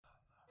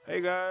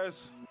Hey guys,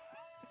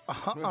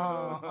 What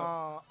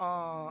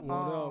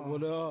up?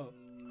 What up?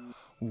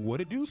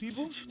 what it do,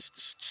 people?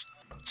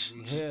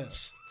 We here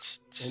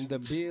in the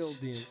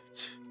building.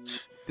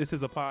 This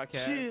is a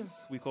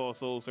podcast we call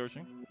Soul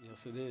Searching.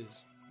 Yes, it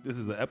is. This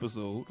is an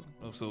episode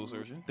of Soul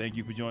Searching. Thank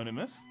you for joining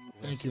us.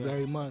 Thank you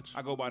very much.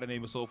 I go by the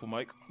name of Soulful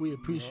Mike. We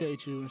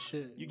appreciate you and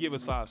shit. You give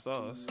us 5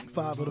 stars,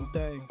 5 of them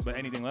things. but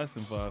anything less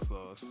than 5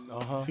 stars,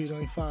 If you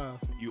ain't 5,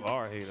 you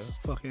are a hater.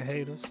 fucking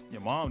haters. Your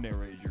mom didn't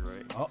raise you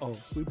right.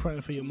 We praying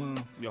for your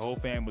mom. Your whole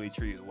family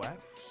tree is whack.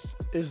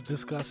 It's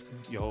disgusting.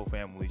 Your whole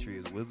family tree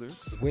is withered.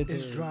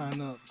 It's drying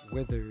up.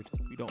 Withered.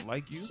 We don't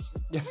like you,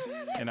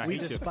 and I We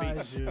hate your despise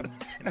face. you. And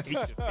I hate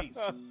your face.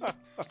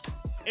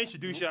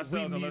 Introduce We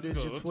yourselves and let's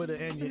muted your go. Twitter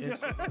and your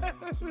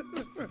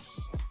Instagram.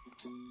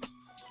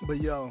 But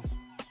yo,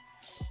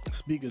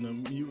 speaking of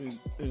muting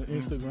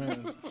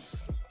Instagrams,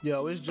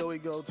 yo, it's Joey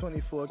Go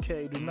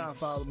 24K. Do not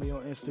follow me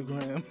on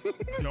Instagram.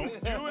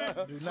 Don't do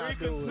it. Do not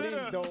do it.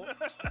 Please don't. Read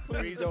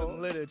Please some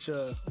don't.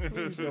 literature.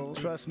 Please don't.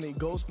 Trust me,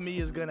 Ghost Me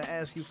is gonna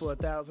ask you for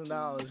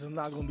 $1,000. It's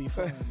not gonna be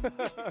fun.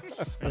 But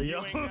You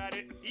yo, ain't got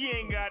it. He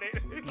ain't got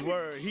it.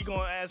 word, he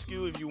gonna ask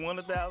you if you want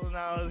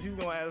 $1,000. He's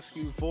gonna ask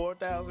you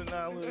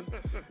 $4,000.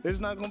 It's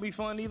not gonna be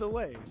fun either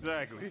way.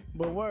 Exactly.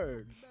 But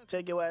word,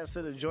 take your ass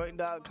to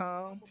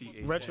thejoint.com.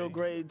 THA.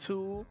 Retrograde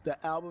 2.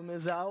 The album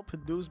is out,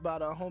 produced by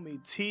the homie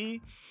T. You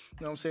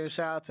know what I'm saying?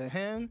 Shout out to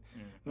him.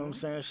 You know what I'm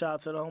saying? Shout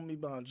out to the homie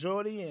Bon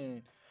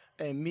Jordy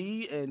and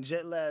me and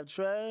Jet Lab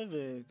Trev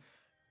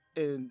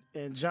and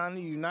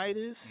Johnny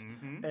Unitas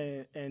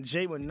and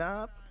Jay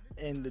Manop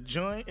and the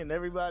joint and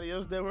everybody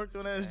else that worked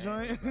on that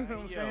joint. You know what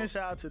I'm saying?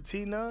 Shout out to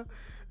Tina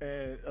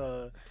and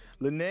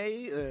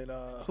Lene and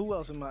who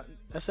else am I?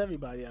 That's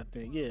everybody, I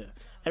think. Yeah.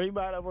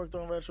 Everybody that worked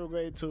on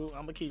Retrograde 2.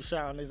 I'm gonna keep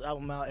shouting this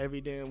album out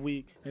every damn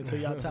week until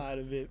y'all tired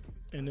of it.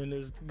 And then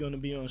it's gonna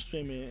be on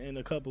streaming in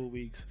a couple of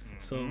weeks.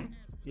 So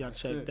y'all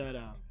check it. that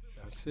out.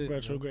 That's it.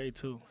 Retrograde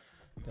 2.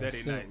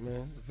 That's Very it, nice.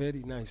 man.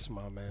 Very nice,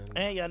 my man.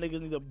 And y'all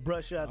niggas need to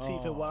brush your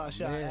teeth and wash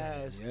your man.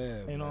 ass.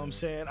 Yeah, you know what I'm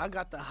saying? I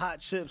got the hot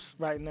chips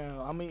right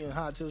now. I'm eating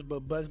hot chips, but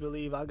best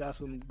believe I got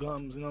some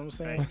gums. You know what I'm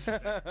saying?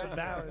 To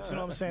balance. You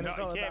know what I'm saying? No, It's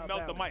all you can't about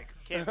melt the balance.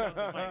 mic. Can't melt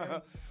the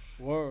mic.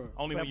 Word.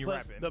 Only when you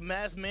Plus, rapping. the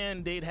mask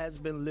mandate has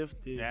been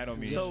lifted. That don't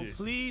mean so shit.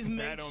 please make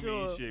That don't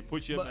sure. mean shit.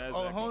 Put your but, mask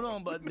oh, back hold on.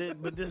 on,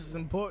 but this is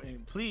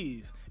important.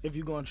 Please, if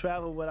you're gonna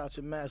travel without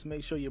your mask,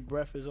 make sure your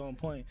breath is on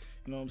point.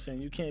 You know what I'm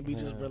saying? You can't be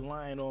just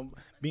relying on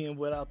being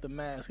without the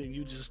mask and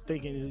you just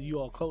thinking that you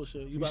all kosher.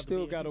 You about to still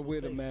be in gotta people's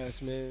wear the face.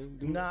 mask, man.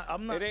 Nah,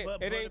 I'm not. It ain't,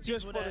 but it the ain't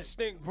just people for the that-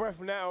 stink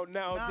breath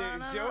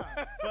nowadays, yo.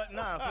 But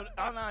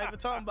I'm not even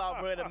talking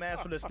about wear the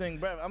mask for the stink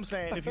breath. I'm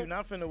saying if you're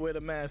not finna wear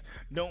the mask,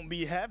 don't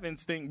be having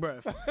stink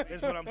breath.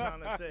 That's what I'm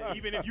trying to say.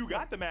 Even if you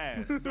got the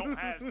mask, don't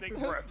have thick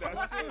breath.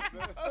 That's it,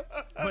 man.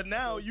 But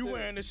now you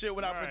wearing the shit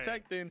without Right.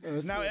 protecting.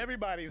 That's Now it.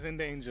 everybody's in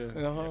danger.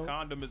 Uh-huh.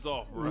 Condom is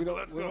off, bro. We don't,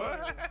 Let's we, go.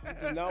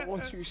 don't, we do not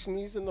want you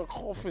sneezing or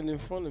coughing in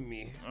front of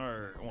me. All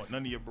right, I want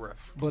none of your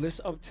breath. But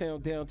it's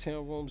uptown,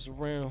 downtown, roams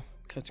around.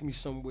 Catch me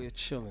somewhere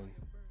chilling.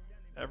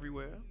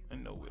 Everywhere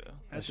and nowhere.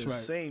 At That's the right.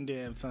 same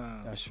damn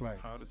time. That's right.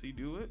 How does he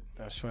do it?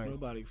 That's right.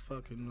 Nobody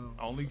fucking know.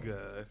 Only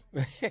good.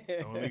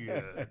 Only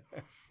good.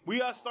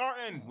 We are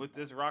starting with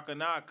this rock or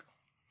knock.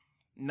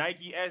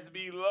 Nike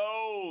SB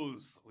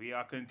lows. We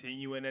are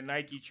continuing the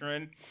Nike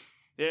trend.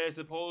 There's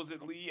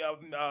supposedly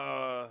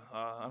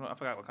I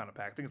forgot what kind of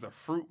pack. I think it's a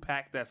fruit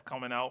pack that's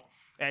coming out.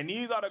 And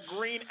these are the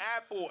green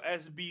apple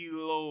SB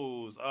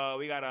lows.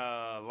 We got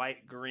a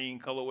light green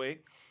colorway.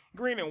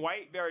 Green and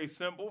white, very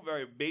simple,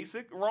 very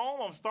basic. Rome,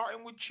 I'm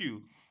starting with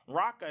you.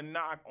 Rock or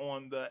knock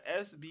on the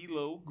SB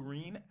low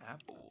green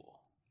apple.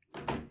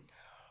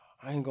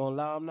 I ain't gonna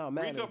lie, I'm not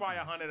mad. Retail At by these.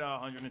 100 or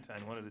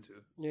 110, one of the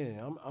two.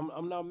 Yeah,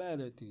 I'm not mad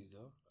at these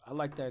though. I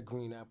like that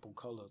green apple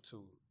color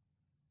too.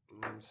 You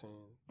know what I'm saying?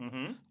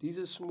 Mm-hmm. These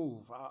are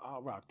smooth.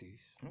 I'll rock these.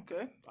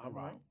 Okay. All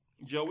right.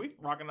 Joey,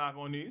 rock and knock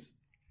on these.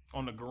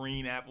 On the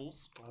green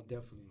apples. I'll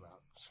definitely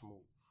rock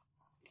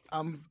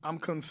smooth. I'm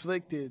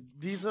conflicted.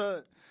 These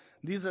are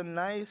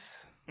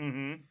nice.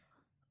 Mm-hmm.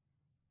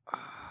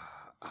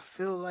 I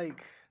feel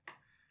like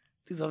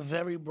these are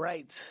very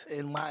bright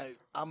and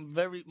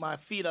my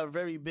feet are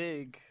very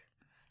big.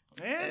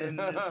 And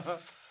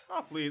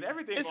Oh, please.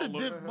 Everything it's gonna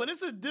look... but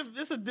it's a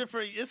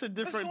different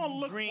gonna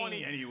look green.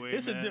 funny anyway,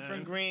 It's man. a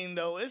different green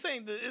though. This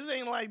ain't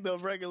like the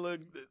regular.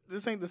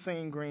 This ain't the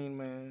same green,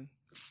 man.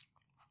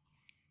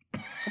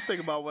 I'm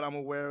thinking about what I'm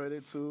gonna wear with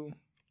it too.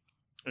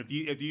 If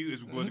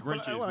these was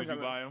Grinches, would you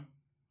buy them?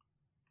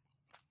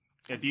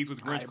 If these was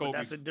Grinch Alright, but Kobe.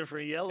 that's a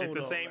different yellow. It's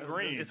the though. same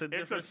green. It's a It's the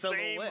different same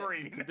silhouette.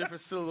 green. It's a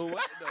different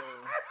silhouette though.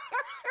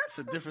 It's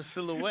a different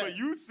silhouette. But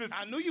you said,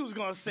 I knew you was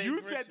gonna say. you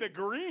Grinch. said the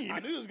green. I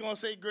knew you was gonna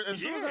say Grinch. As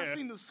soon as I Yeah.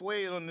 seen the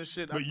suede on this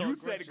shit, I But thought you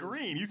said Grinch was-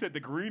 green. You said the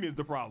green is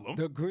the problem.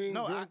 The green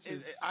No,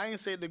 Grinches. I ain't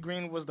say the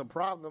green was the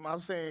problem. I'm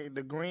saying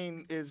the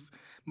green is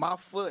my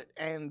foot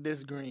and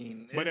this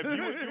green. But if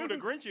you would do the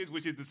Grinches,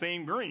 which is the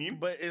same green,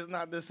 but it's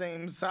not the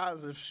same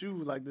size of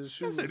shoe. Like the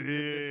shoe. yes, it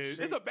is.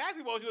 It's a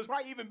basketball shoe. It's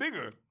probably even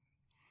bigger.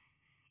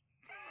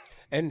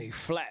 and they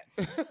flat.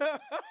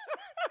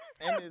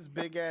 and his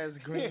big ass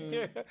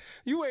green.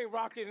 You ain't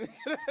rocking.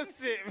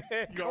 That's it,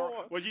 man. Yo, Come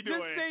on. what you doing?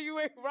 Just say you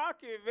ain't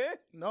rocking, man.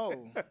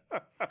 No,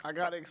 I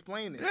gotta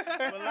explain it.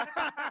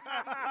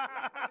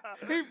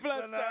 He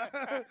blessed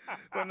that.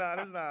 But nah,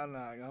 that's not.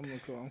 Nah,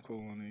 I'm cool. I'm cool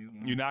on these.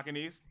 Man. You knocking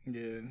these?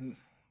 Yeah.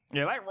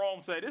 Yeah, like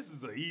Rome said, this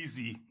is an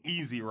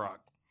easy rock.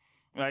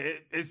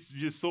 Like it's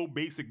just so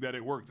basic that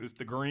it works. It's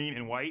the green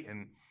and white,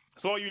 and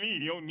that's all you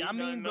need. You don't need I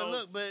mean, nothing but else.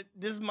 look, but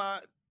this is my.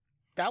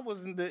 That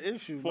wasn't the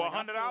issue. For Like,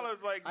 I feel-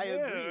 $100, like I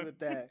yeah. agree with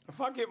that. If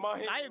I get my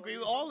hands I on agree it,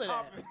 with all of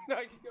that.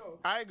 like, yo.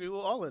 I agree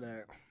with all of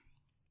that.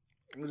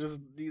 It just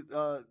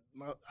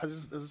I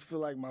just feel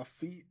like my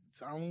feet.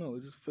 I don't know. I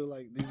just feel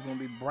like these gonna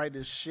be bright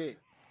as shit.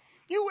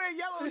 You wear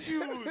yellow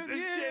shoes and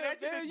Yeah, shit. That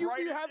shit man, is you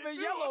bright be as having shit,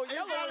 too. yellow. It's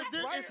Yellow not is a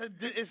di-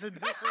 bright. it's a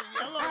different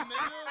yellow,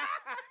 nigga.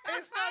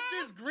 It's not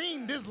this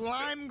green, this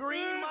lime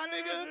green, my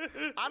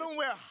nigga. I don't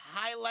wear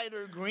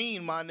highlighter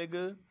green, my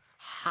nigga.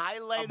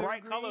 Highlighter A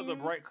bright green. color is a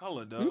bright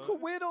color, dog. You can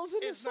wear those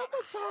in the It's not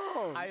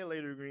summertime.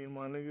 highlighter green,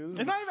 my nigga.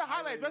 It's not even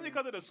highlight, especially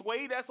because of the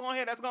suede that's on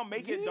here. That's gonna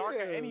make it darker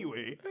Yeah.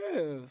 anyway.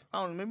 Yeah.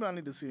 I don't know. Maybe I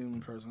need to see him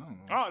in person. I don't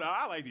know. Oh no,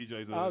 I like these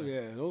joints. Oh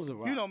yeah, those are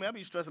right. You know me, I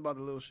be stressed about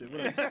the little shit.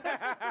 Whatever.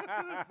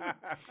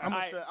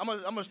 I'm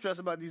gonna stress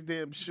about these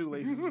damn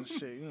shoelaces and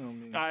shit. You know what I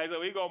mean? All right, so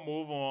we gonna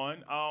move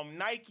on.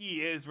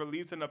 Nike is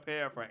releasing a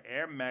pair for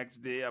Air Max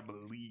Day, I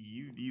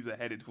believe. These are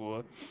headed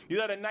for. These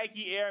are the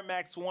Nike Air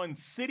Max One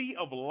City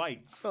of I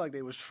Lights. feel like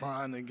they was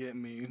trying to get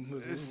me.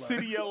 But it was like-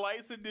 City of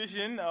Lights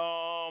edition.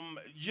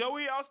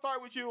 Joey, I'll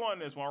start with you on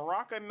this one.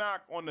 Rock or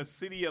knock on the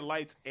City of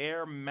Lights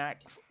Air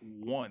Max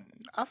One.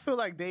 I feel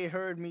like they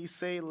heard me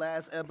say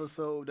last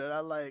episode that I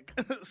like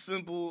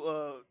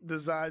simple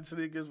design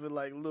sneakers with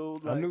like little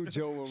like I knew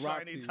Joe would rock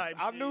shiny these. type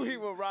I knew he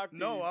shades. would rock these.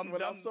 No,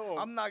 when I saw him.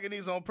 I'm knocking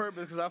these on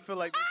purpose because I feel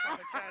like they're trying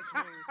to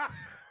catch me.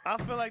 I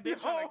feel like they're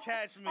trying to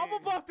catch me. I'm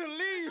about to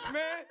leave,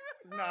 man.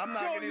 No, I'm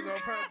knocking Joe, these on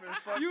purpose.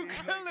 Fuck You these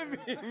killing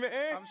niggas. me,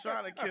 man. I'm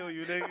trying to kill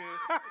you, nigga.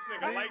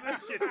 Nigga like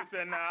this shit and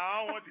said, nah,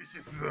 I don't want this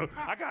shit. So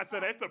I gotta say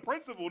that's the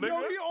principle, nigga.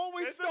 Yo, he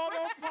always It's the start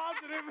off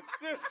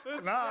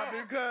positive. Nah,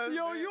 because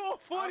Yo, you all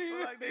funny.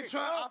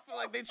 I feel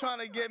like they trying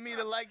to get me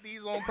to like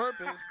these on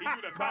purpose. He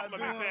do the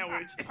compliment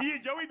sandwich.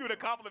 Joey do the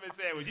compliment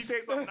sandwich. He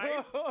takes something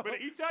nice, but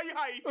he tell you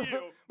how he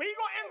feel. But he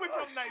gonna end with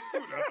something nice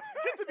too, though,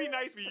 just to be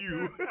nice for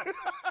you.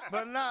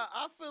 But nah,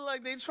 I feel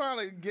like they trying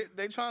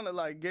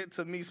to get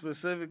to me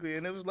specifically,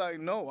 and it was like,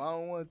 no, I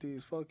don't want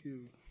these. Fuck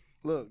you.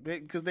 Look,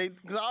 because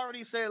I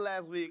already said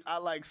last week I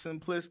like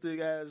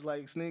simplistic ass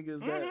like sneakers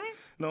that you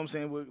know what I'm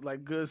saying with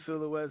like good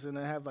silhouettes and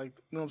they have like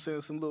you know what I'm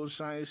saying some little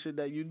shiny shit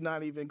that you're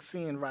not even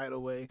seeing right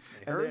away.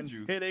 They and heard then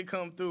you. Here they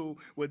come through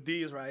with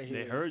these right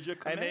here. They heard your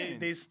And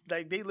commands.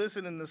 they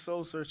listening to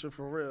Soul Searcher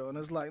for real, and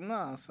it's like,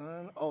 nah,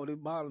 son. Oh, the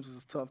bottoms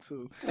is tough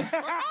too.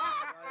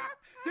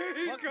 There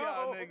he Fuck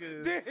y'all go.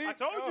 niggas. There he I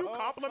told you, go.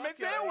 compliment Fuck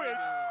y'all sandwich.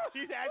 niggas. He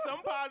had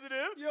something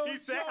positive. Yo, He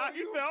said Joe, how he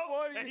you felt,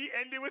 funny. and he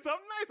ended with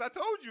something nice. I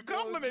told you,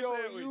 compliment Yo,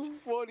 Joe, sandwich. you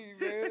funny,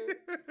 man.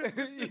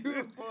 You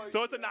funny.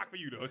 So it's a knock for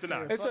you, though. It's a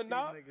knock. It's Fuck a these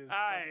knock? niggas. All Fuck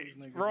right, these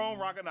niggas, Rome, man.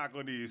 rock a knock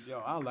on these. Yo,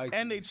 I like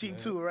And they these, cheap man.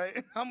 too,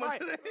 right? How much?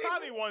 Probably,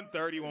 probably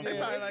 130, 140.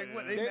 probably like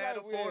what they They mad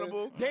like-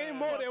 affordable. They ain't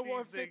more Fuck than these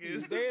 150.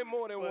 niggas. They ain't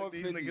more than Fuck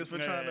these 150. niggas for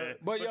Yeah. trying to,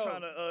 But yo-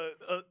 trying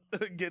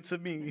to get to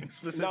me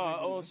specifically.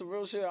 Nah, on some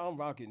real shit, I'm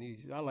rocking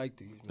these. I like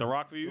these. The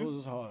rock for you? Those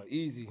is hard.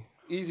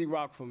 Easy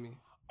rock for me.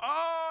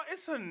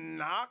 It's a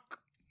knock.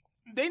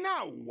 They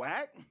not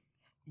whack,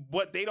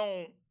 but they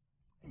don't.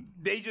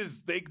 They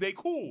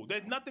cool.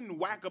 There's nothing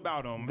whack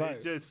about them. Right.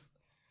 It's just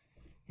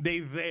they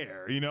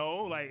there. You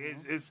know, like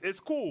it's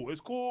cool. It's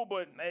cool,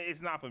 but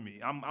it's not for me.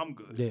 I'm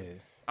good. Yeah,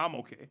 I'm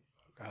okay.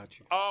 got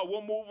you.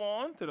 We'll move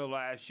on to the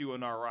last shoe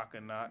in our rock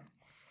and knock.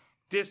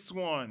 This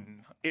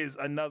one is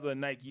another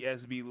Nike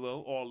SB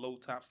low, all low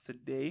tops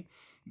today.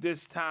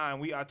 This time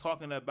we are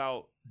talking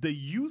about the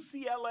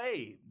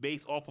UCLA,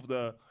 based off of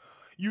the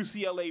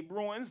UCLA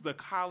Bruins, the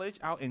college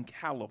out in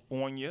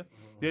California.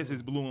 This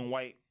is blue and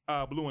white,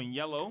 blue and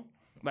yellow,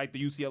 like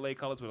the UCLA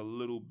colors with a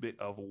little bit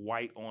of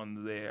white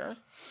on there.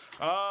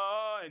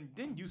 And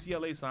then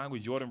UCLA signed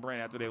with Jordan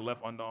Brand after they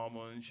left Under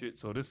Armour and shit.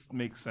 So this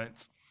makes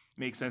sense.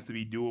 Makes sense to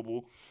be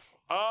doable.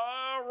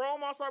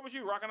 Rome, I'll start with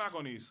you. Rock and knock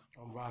on these.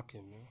 I'm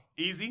rocking, man.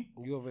 Easy.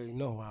 You already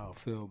know how I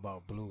feel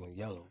about blue and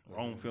yellow. man.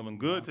 Rome feeling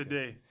good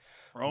today.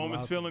 Rome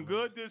is rocking, feeling man.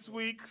 good this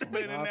week.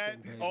 spending that,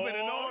 Rocking, baby.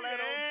 spending all that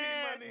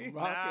yeah. OT money.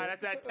 Nah, Rocking.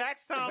 that's that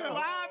tax time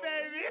fly,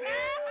 baby.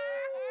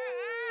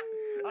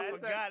 I That's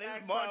forgot that it's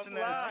tax March time now.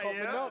 fly, It's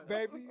Coming yeah. up,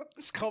 baby.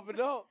 It's coming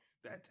up.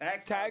 That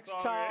tax Tax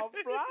time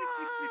time fly.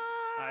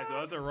 All right, so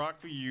that's a rock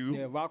for you.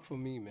 Yeah, rock for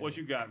me, man. What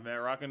you got, man?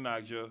 Rock and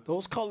knock, Joe.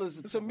 Those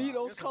colors, to me, rock.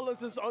 those It's a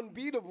colors rock. is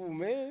unbeatable,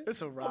 man.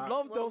 It's a I rock.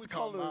 love What are those we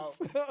talking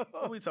colors.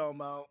 What we talking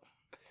about?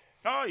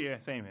 Oh yeah,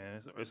 same man.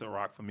 It's a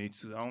rock for me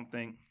too. I don't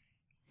think.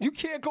 You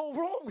can't go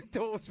wrong with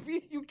those,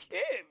 man. You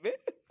can't,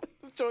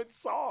 man.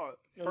 joints hard.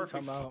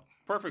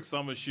 Perfect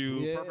summer shoe,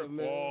 Yeah, perfect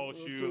man. fall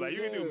That's shoe. what- Like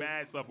you can do yeah.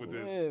 mad stuff with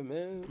this. Yeah,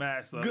 man.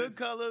 Mad stuff. Good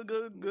color,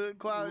 good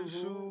quality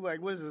shoe.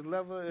 Like, what is this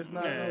leather? It's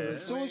not. Yeah.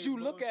 As soon as you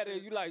look at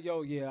it, you like,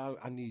 yo, yeah,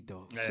 I need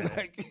those. Yeah.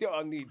 Like, yo,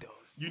 I need those.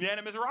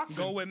 Unanimous rock.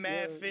 Go with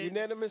mad Yeah, fits.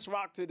 unanimous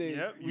rock today.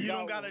 Yep. We You got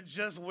don't gotta one.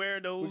 just wear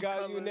those We got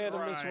colors.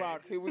 unanimous Right.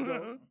 rock. Here we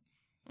go.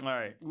 All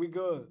right. We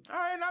good. All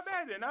right, not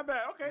bad then. Not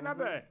bad. Okay, not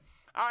bad.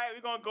 All right,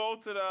 we're going to go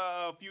to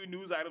the few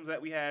news items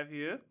that we have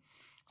here.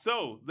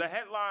 So, the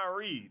headline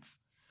reads,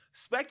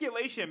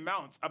 speculation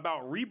mounts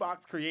about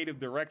Reebok's creative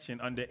direction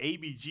under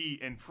ABG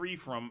and free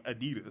from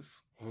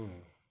Adidas.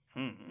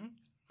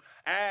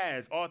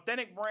 As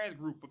Authentic Brands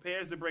Group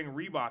prepares to bring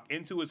Reebok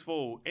into its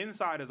fold,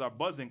 insiders are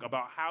buzzing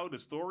about how the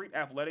storied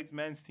athletics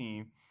brands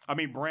team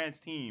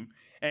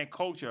and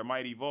culture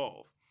might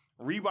evolve.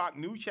 Reebok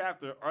new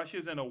chapter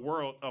ushers in a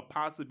world of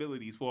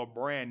possibilities for a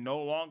brand no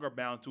longer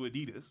bound to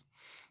Adidas,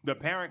 the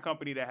parent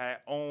company that had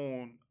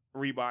owned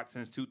Reebok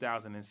since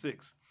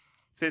 2006.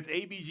 Since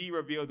ABG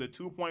revealed the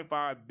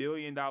 $2.5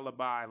 billion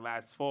buy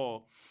last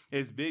fall,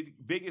 its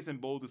biggest and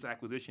boldest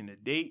acquisition to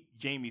date,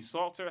 Jamie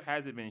Salter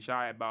hasn't been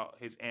shy about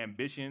his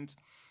ambitions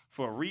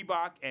for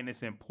Reebok and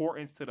its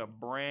importance to the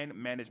brand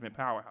management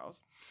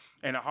powerhouse.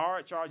 And the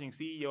hard-charging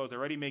CEO is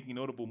already making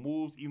notable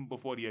moves even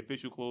before the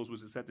official close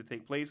was set to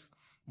take place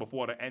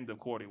before the end of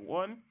quarter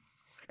one.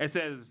 It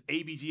says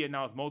ABG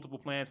announced multiple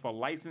plans for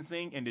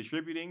licensing and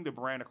distributing the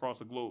brand across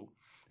the globe,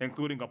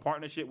 including a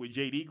partnership with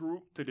JD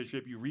Group to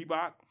distribute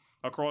Reebok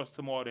across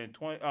to more than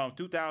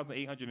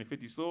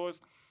 2,850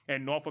 stores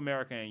in North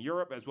America and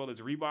Europe, as well as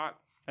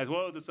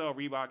to sell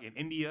Reebok in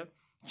India,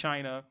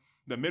 China,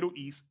 the Middle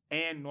East,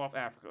 and North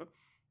Africa.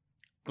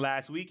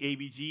 Last week,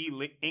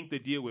 ABG inked a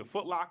deal with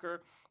Foot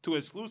Locker to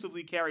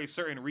exclusively carry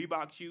certain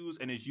Reebok shoes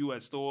in its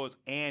U.S. stores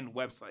and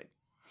website.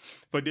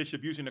 For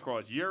distribution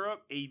across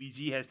Europe,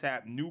 ABG has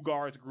tapped New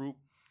Guards Group,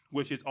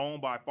 which is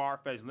owned by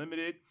Farfetch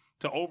Limited,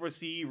 to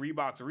oversee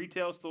Reebok's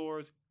retail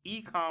stores,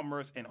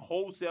 e-commerce, and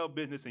wholesale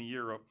business in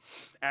Europe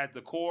as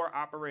the core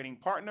operating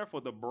partner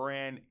for the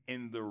brand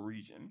in the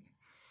region.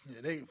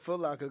 Yeah, Foot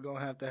Locker gonna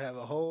have to have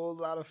a whole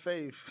lot of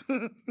faith.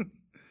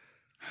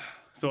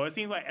 So it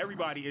seems like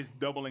everybody is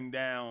doubling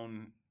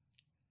down.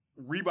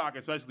 Reebok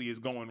especially is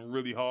going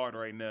really hard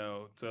right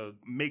now to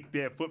make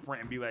their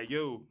footprint and be like,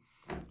 yo,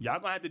 y'all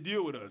gonna have to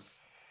deal with us.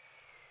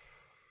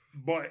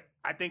 But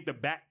I think the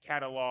back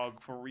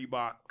catalog for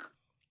Reebok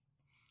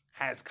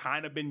has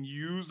kind of been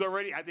used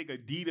already. I think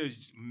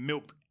Adidas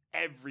milked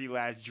every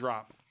last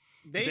drop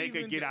they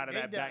could get out of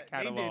that back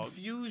catalog. They did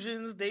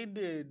fusions. They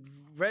did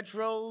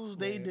retros.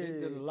 They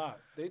did a lot.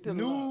 They did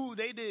new.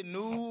 They did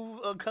new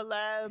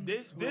collabs.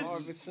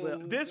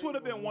 This would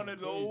have been one of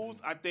those.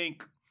 I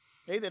think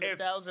they did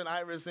 1,000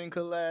 Iverson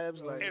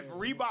collabs. Like, if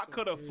Reebok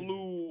could have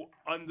flew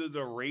under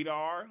the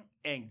radar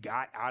and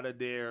got out of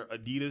their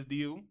Adidas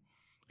deal,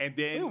 and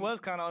then it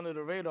was kind of under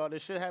the radar.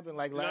 This shit happened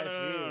like last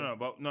year.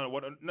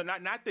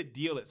 Not the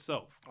deal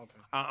itself. Okay.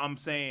 I'm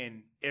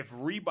saying if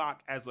Reebok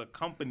as a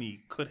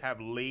company could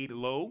have laid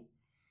low,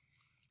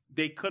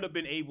 they could have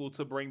been able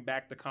to bring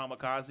back the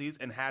Kamikazes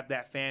and have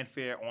that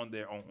fanfare on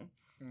their own,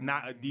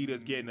 not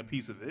Adidas getting a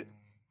piece of it.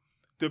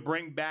 To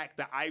bring back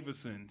the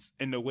Iversons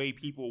in the way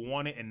people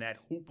wanted and that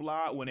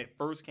hoopla when it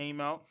first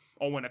came out,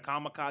 or when the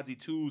Kamikaze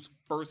 2s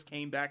first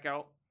came back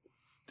out.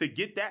 To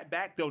get that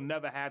back, they'll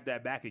never have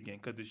that back again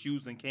because the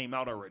shoes then came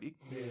out already.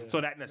 Yeah. So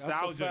that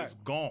nostalgia is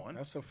gone.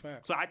 That's a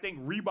fact. So I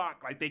think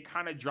Reebok, like, they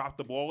kind of dropped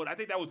the ball. I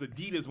think that was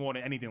Adidas more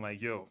than anything. Like,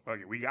 yo,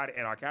 okay, we got it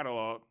in our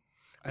catalog.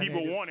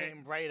 People want it.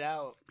 Right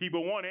out.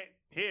 People want it.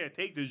 Here,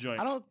 take this joint.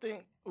 I don't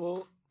think.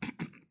 Well,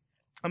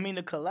 I mean,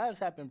 the collabs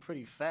happened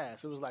pretty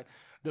fast. It was like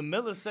the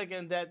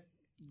millisecond that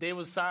they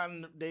was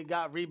signed, they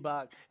got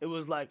Reebok. It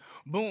was like,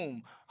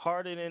 boom,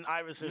 Harden and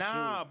Iverson.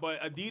 Nah, but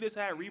Adidas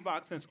had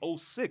Reebok since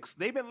 2006.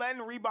 They've been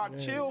letting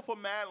Reebok chill for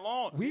mad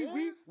long.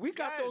 We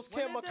got those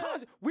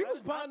Kamikazes. We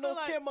was buying those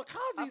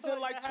Kamikazes in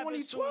like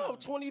 2012,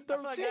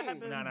 2013.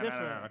 Nah.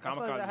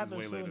 Kamikazes is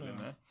way later than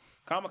that.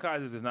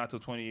 Kamikazes is not till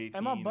 2018.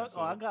 Am I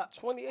I got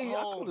 28.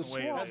 I could have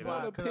sworn I was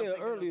buying a pair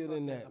earlier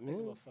than that,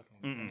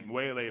 man.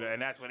 Way later,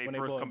 and that's when they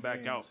first come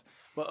back out.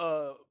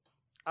 But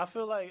I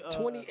feel like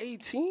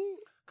 2018.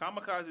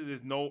 Kamikazes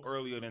is no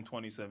earlier than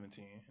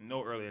 2017.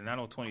 No earlier. And I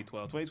know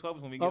 2012. 2012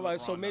 is when we get all right,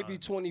 so maybe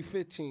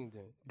 2015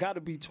 then. Got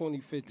to be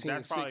 2015,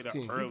 that's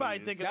 16. Probably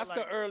the earliest. That's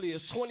the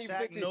earliest,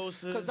 2015.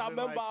 Because I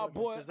remember I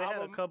bought.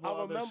 I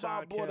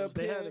bought a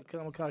pair.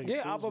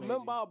 Yeah, I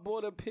remember I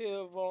bought a pair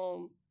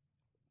of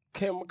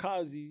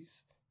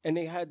Kamikazes, and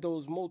they had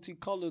those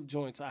multicolored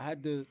joints. I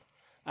had the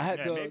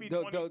maybe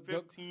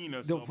 2015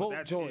 or so, the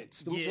Volt joints.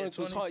 The joints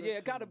was hard. Yeah,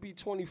 it got to be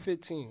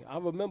 2015. I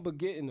remember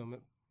getting them.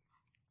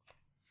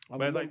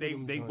 But like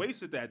they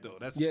wasted that though.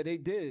 Yeah, they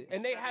did,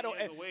 and they had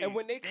and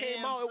when they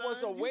came out, it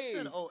was a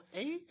wave.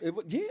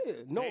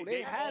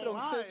 They had them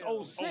since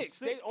 06.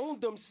 They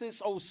owned them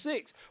since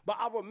 06. But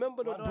I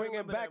remember them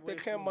bringing back the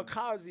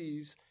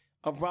Kamikazes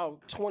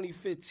about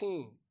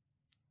 2015.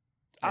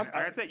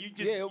 I said, you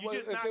just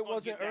if it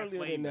wasn't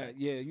earlier than that,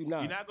 you're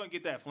not gonna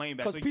get that flame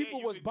back because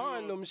people was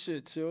buying them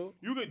shits, yo.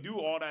 You could do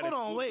all that. Hold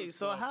on, wait.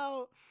 So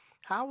how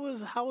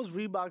was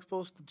Reebok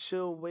supposed to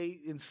chill,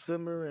 wait, and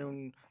simmer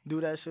and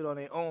do that shit on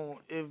their own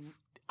if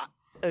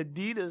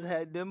Adidas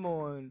had them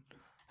on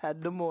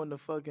the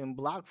fucking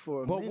block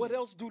for a minute? But what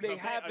else do they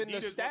have in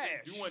the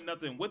stash? Wasn't doing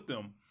nothing with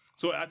them.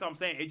 So that's what I'm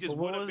saying. It just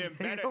would have been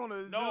better.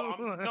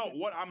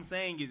 What I'm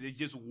saying is it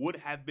just would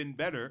have been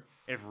better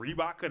if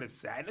Reebok could have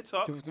sat in the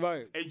tuck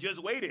and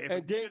just waited.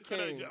 If Adidas could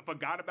have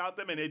forgot about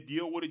them and their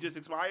deal would have just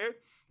expired,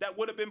 that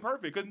would have been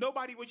perfect because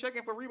nobody was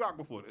checking for Reebok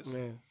before this.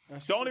 Yeah,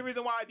 the only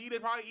reason why Adidas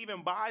probably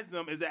even buys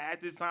them is that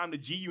at this time the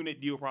G-Unit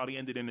deal probably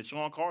ended and the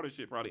Sean Carter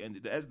shit probably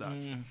ended, the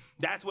S-Dots.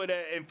 That's where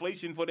the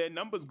inflation for their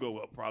numbers go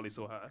up probably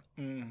so high.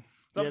 I'm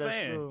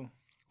saying. True.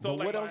 So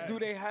what else do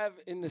they have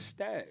in the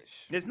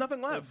stash? There's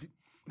nothing left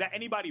that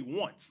anybody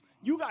wants.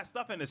 You got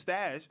stuff in the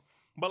stash,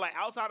 but like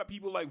outside of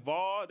people like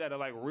Vol that are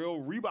like real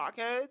Reebok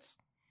heads,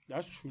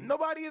 that's true.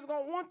 Nobody is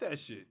gonna want that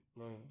shit.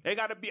 Right. They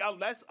gotta be,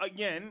 unless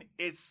again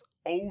it's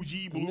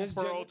OG Blue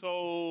Pearl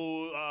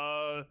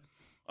Toe,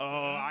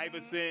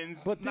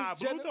 Iversons. But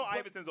Blue Toe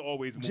Iversons are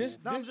always moved.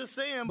 I'm just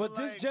saying. But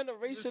this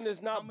generation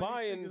is not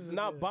buying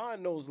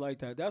those like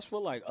that. That's for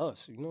like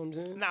us. You know what I'm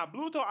saying?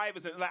 Blue Toe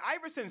Iverson, like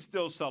Iversons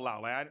still sell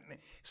out. Like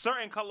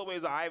certain colorways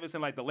of Iverson,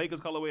 like the Lakers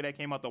colorway that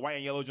came out, the white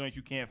and yellow joints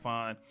you can't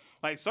find.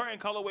 Like certain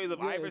colorways of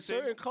Iverson.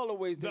 Certain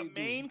colorways. The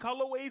main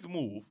colorways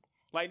move.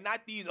 Like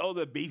not these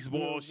other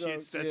baseball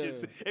shits.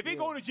 If they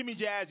go to Jimmy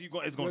Jazz,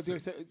 it's gonna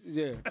sit.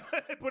 Yeah.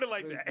 Put it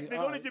like that. If they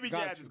go to Jimmy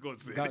Jazz, it's gonna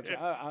sit.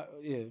 Gotcha.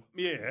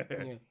 Yeah.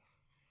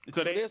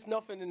 So there's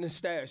nothing in the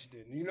stash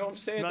then. You know what I'm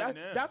saying?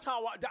 That's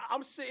how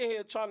I'm sitting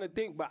here trying to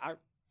think, but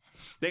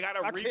they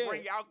gotta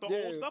bring out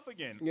the old stuff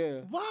again.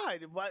 Yeah. Why?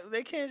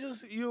 They can't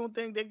just. You don't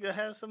think they could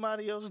have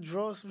somebody else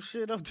draw some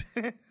shit up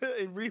there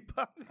in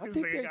Reebok? I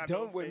think they're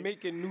done with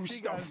making new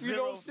stuff. You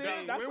know what I'm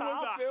saying? That's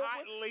how I feel.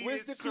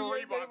 Where's the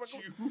Reebok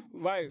shoe?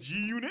 Right.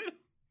 G-Unit?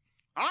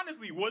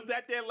 Honestly, was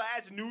that their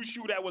last new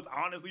shoe that was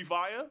honestly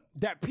fire?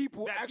 That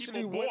people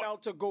actually went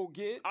out to go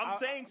get? I'm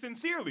saying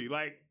sincerely,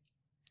 like.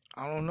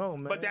 I don't know,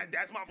 man. But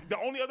that's the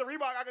only other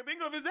Reebok I can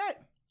think of is that.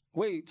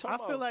 Wait, I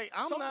feel like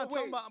I'm not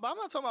talking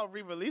about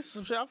re-release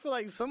some shit. I feel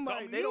like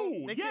somebody they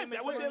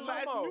that was their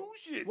last new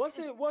shit. What's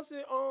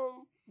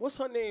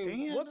her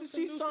name? Wasn't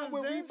she signed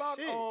with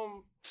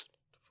Reebok?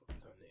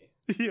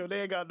 Yo,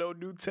 they ain't got no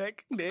new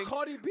tech.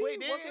 Cardi B.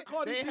 Wasn't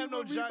Cardi B? They ain't have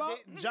no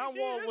John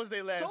Wall was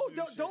their last. So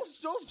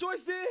those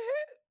joints didn't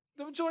hit.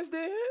 Them joints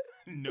didn't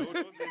hit. No, those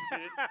didn't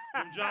hit.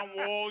 Them John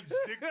Wall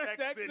Zig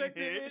Tex didn't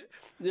hit.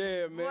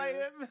 Yeah, man.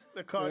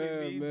 The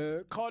Cardi B.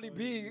 Man. Cardi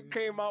B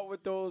came out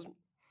with those.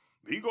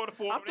 He go to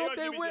 4. I thought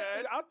they went.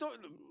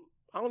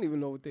 I don't even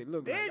know what they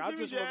look like. I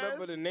just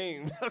remember the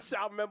name.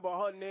 I remember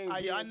her name.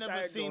 I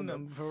never seen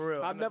them for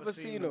real. I never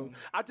seen them.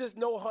 I just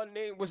know her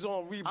name was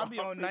on Reebok. I be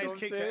on Nice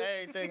Kicks and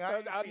everything.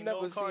 I've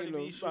never seen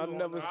them. I've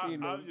never seen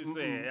them. I'm just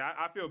saying.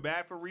 I feel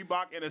bad for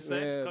Reebok in a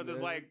sense because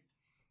it's like,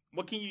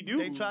 what can you do?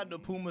 They tried to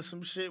Puma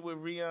some shit with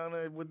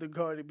Rihanna with the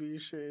Cardi B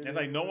shit. It's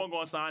like no one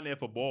gonna sign there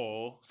for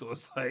ball, so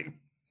it's like.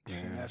 Yeah,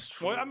 that's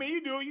true. Well, I mean,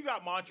 you do. You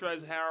got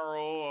Montrezl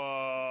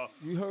Harrell,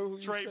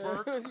 Trey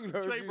Burke.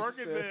 Trey Burke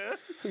is there.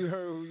 You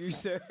heard who you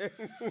said.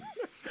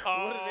 What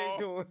are they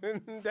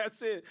doing?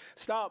 That's it.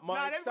 Stop,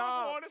 Mike.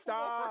 Stop.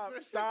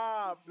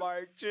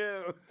 Mike,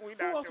 chill. Who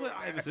else with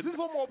Iverson? There's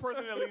one more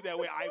person in the league that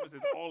wear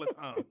Iversons all the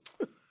time.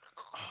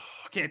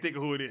 I can't think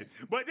of who it is.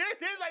 But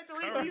there's like 3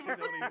 people.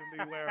 Don't even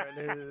be wearing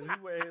his. He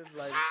wears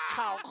like it's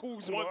Kyle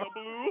Kuzma. One's a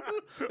blue.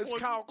 It's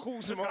Kyle Kuzma.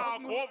 It's Kyle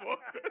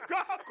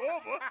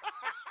Korver.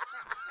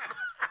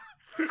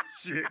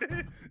 Shit.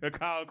 The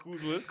Kyle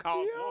Kuzma. It's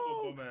Kyle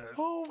Korver, man.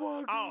 Oh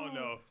my God. I don't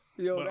know.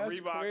 Yo, but that's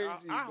Reebok,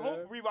 crazy, I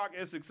hope Reebok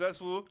is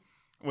successful.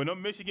 When the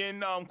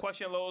Michigan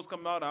question lows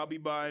come out, I'll be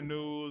buying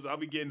news. I'll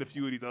be getting a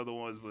few of these other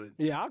ones, but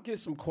yeah, I'll get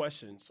some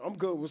questions. I'm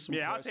good with some.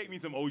 Yeah, questions. I'll take me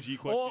some OG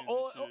questions.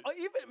 Or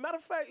even matter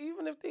of fact,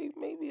 even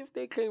if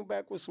they came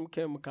back with some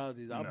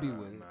kamikazes, I'll be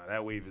with it.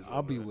 That wave is.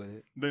 I'll be with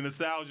it. The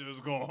nostalgia is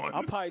gone.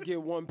 I'll probably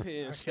get one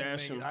pair and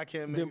stash them. I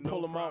can't then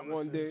pull them out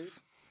one day.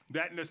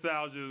 That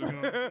nostalgia is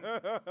gone. That's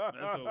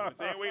over.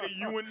 Same way the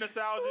Ewan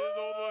nostalgia is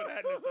over,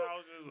 that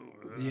nostalgia is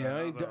over.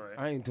 Yeah,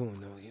 I ain't doing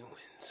no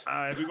Ewans. All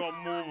right, we're going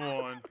to move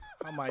on.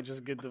 I might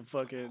just get the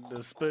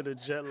Spitter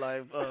Jet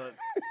Life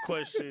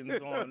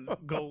questions on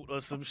GOAT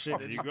or some shit.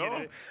 There you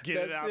go. Get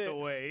it out the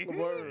way.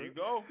 Word. There you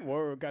go.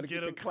 Word. Got to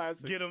get the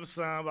classics. Get them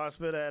signed by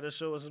Spitter at a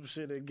show or some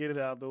shit and get it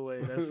out the way.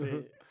 That's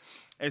it.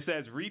 It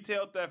says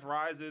retail theft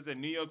rises and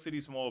New York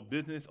City small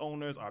business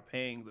owners are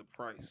paying the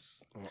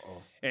price.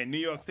 And New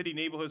York City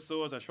neighborhood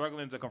stores are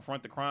struggling to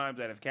confront the crimes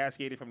that have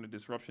cascaded from the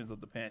disruptions of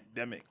the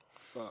pandemic.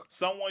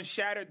 Someone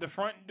shattered the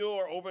front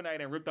door overnight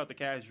and ripped out the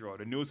cash drawer.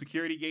 The new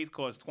security gates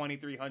cost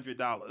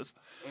 $2,300.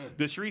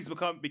 The streets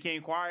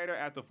became quieter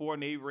after 4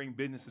 neighboring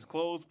businesses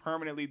closed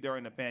permanently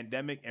during the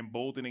pandemic,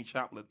 emboldening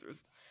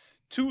shoplifters.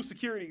 2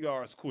 security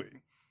guards quit.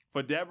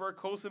 For Deborah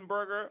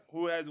Kosenberger,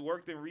 who has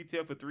worked in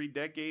retail for 3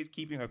 decades,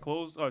 keeping her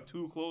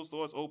two closed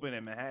stores open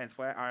in Manhattan's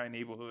Flatiron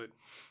neighborhood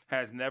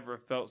has never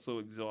felt so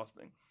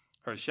exhausting.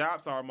 Her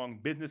shops are among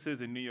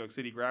businesses in New York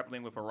City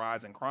grappling with a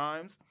rise in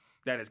crimes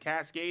that has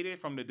cascaded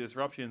from the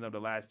disruptions of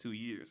the last 2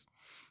 years.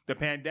 The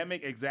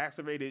pandemic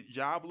exacerbated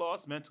job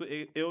loss, mental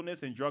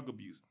illness, and drug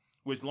abuse,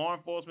 which law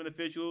enforcement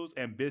officials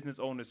and business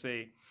owners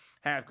say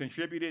have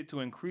contributed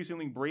to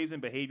increasingly brazen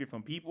behavior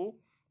from people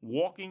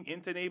walking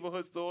into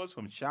neighborhood stores,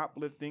 from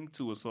shoplifting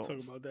to assaults.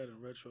 Talk about that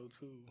in retro,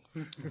 too.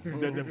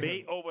 The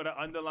debate over the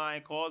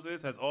underlying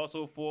causes has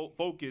also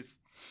focused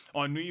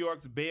on New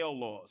York's bail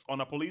laws,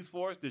 on a police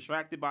force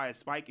distracted by a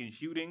spike in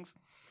shootings,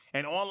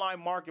 and online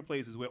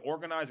marketplaces where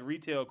organized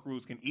retail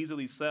crews can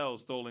easily sell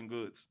stolen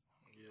goods.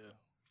 Yeah.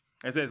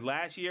 It says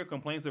last year,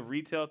 complaints of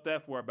retail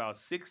theft were about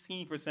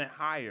 16%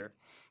 higher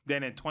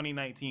than in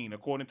 2019,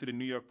 according to the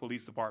New York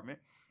Police Department.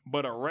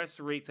 But arrest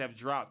rates have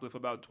dropped, with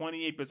about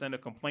 28%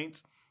 of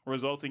complaints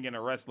resulting in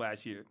arrests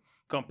last year,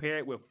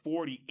 compared with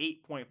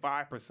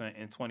 48.5%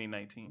 in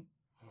 2019.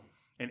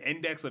 An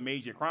index of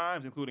major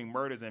crimes, including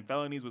murders and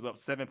felonies, was up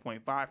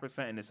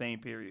 7.5% in the same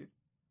period.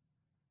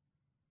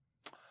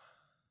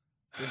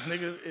 Is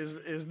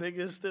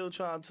niggas still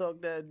trying to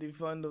talk that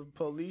defund the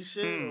police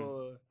shit,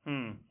 or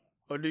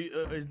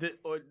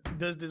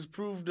does this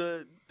prove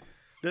the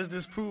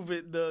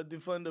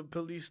defund the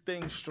police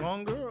thing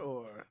stronger,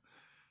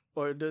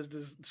 or does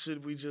this,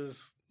 should we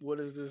just, what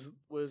does this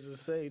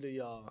say to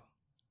y'all?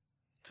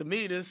 To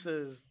me, this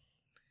is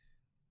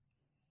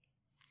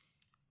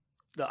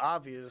the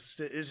obvious.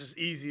 It's just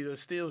easy to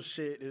steal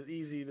shit. It's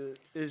easy to,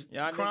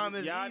 crime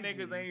is easy. Y'all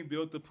niggas ain't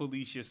built to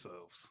police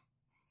yourselves.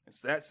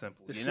 It's that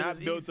simple. You're not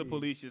built to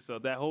police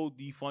yourself. That whole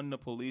defund the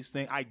police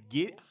thing, I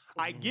get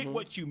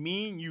what you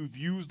mean. You've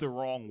used the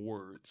wrong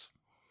words.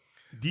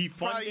 Defunding,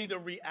 probably to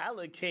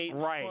reallocate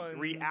funds.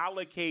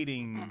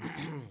 Reallocating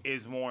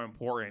is more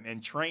important,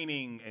 and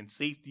training and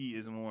safety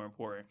is more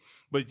important.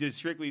 But just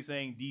strictly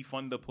saying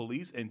defund the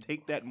police and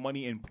take that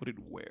money and put it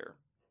where?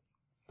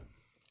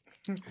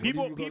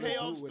 People pay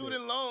off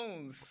student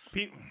loans.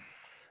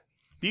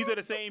 These are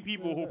the same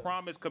people who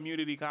promised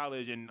community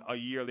college, and a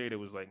year later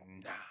was like,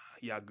 nah,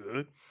 y'all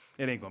good.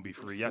 It ain't gonna be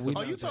free. You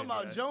talking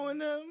about Joe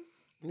and them?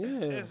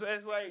 Yeah. It's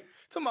like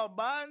talking about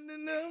Biden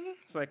and them.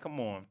 It's like, come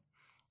on.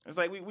 It's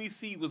like we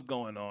see what's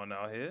going on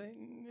out here.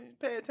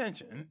 Pay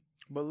attention.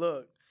 But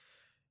look,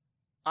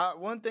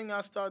 one thing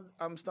I'm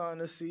starting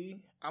to see.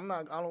 I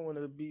don't want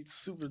to be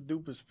super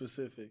duper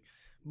specific,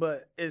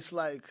 but it's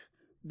like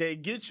they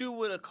get you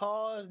with a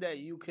cause that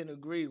you can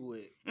agree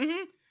with.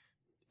 Mm-hmm.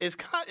 It's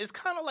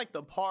kind of like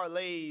the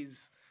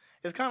parlays.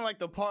 It's kind of like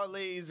the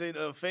parlays in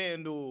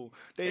FanDuel.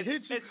 They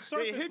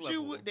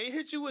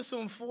hit you with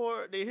some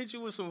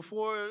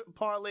four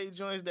parlay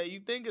joints that you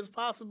think is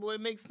possible. It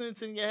makes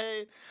sense in your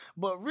head,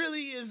 but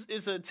really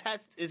is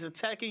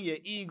attacking your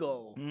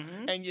ego,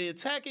 and you're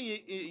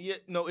attacking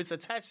it's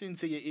attaching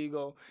to your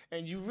ego,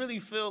 and you really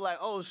feel like,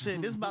 oh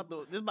shit, this about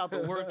to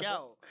work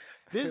out.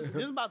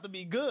 This about to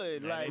be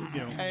good,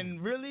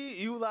 and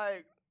really you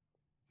like,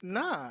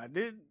 nah.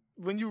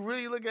 When you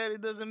really look at it,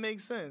 it doesn't make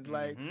sense.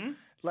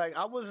 Like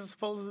I wasn't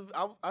supposed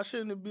to. I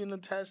shouldn't have been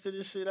attached to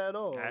this shit at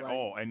all.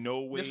 And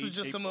no way. This was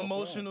just some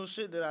emotional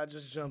shit that I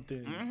just jumped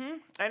in. Mm-hmm.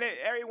 And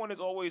everyone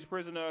is always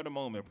prisoner of the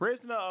moment.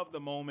 Prisoner of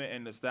the moment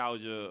and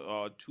nostalgia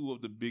are two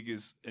of the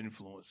biggest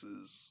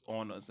influences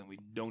on us, and we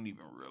don't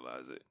even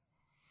realize it.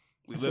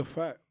 That's a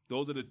fact.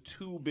 Those are the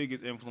two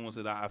biggest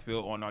influences that I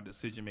feel on our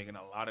decision making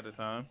a lot of the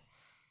time,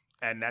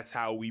 and that's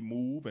how we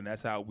move, and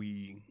that's how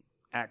we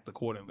act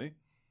accordingly.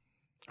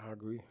 I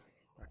agree.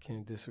 I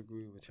can't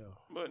disagree with y'all.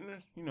 But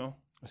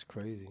it's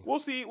crazy. We'll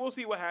see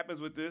what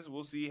happens with this.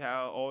 We'll see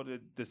how all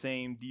the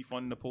same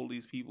defund the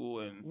police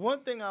people and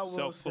one thing I will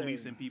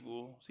self-policing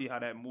people, see how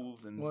that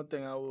moves. And one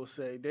thing I will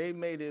say, they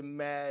made it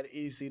mad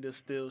easy to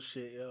steal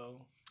shit,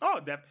 yo. Oh,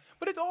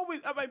 but it's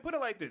always, I mean, put it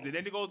like this, and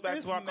then it goes back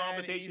to our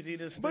conversation.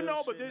 This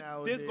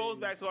goes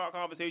back to our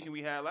conversation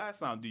we had last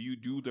time. Do you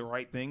do the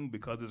right thing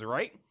because it's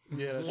right?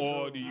 Yeah, that's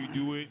true. Do you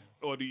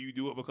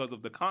do it because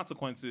of the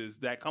consequences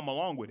that come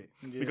along with it?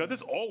 Yeah. Because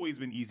it's always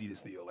been easy to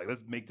steal. Like,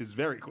 let's make this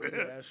very clear.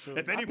 Yeah, that's true.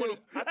 I think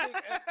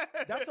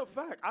that's a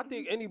fact. I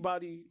think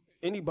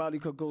anybody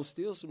could go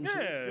steal some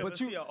shit.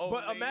 But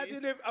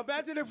imagine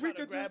if we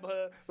could grab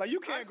her. Like, you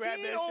can't grab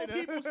that shit.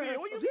 People steal.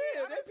 What you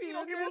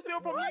people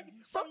steal from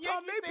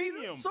Sometimes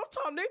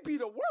they be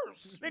the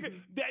worst. Nigga,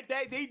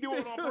 they do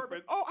it on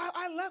purpose. Oh,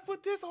 I left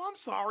with this. Oh, I'm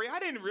sorry. I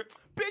didn't.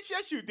 Bitch,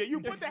 yes you did. You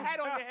put the hat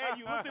on your head.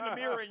 You looked in the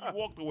mirror and you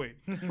walked away.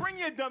 Bring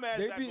your dumb ass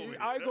back over here.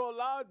 I ain't gonna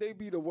lie. They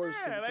be the worst.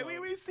 Yeah, like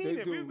we seen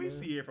it. We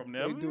see it from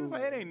them. It's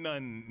like, it ain't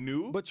nothing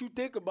new. But you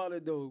think about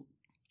it though.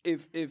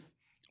 If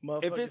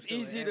it's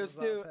easy to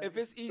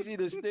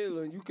steal,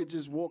 and you could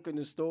just walk in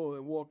the store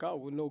and walk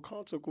out with no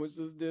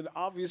consequences, then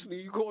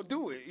obviously you gonna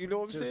do it. You know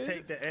what I'm saying? Just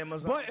take the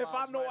Amazon. But if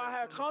I know I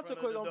had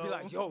consequences, I'll be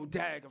like, yo,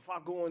 dag, if I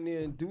go in there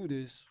and do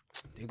this,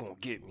 They gonna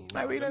get me.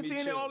 Like, we done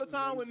seen it all the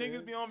time when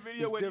niggas be on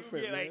video where you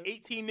get like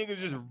 18 niggas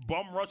just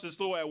bum rush the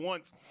store at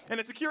once, and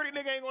the security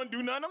nigga ain't gonna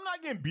do nothing. I'm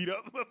not getting beat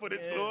up for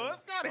this store.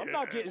 I'm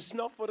not getting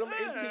snuffed for them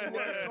 18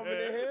 niggas coming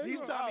in here.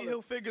 These Tommy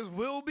Hilfigers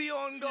will be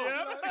on go.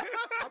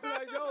 I'll be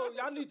like, yo,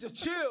 y'all need to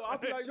chill. I'll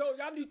be like, yo,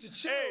 y'all need to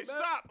chill. Hey,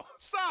 man.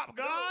 Stop,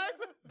 guys.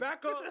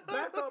 Back up.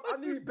 I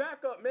need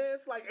backup, man.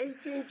 It's like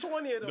 18,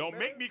 20 of them. Don't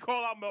make me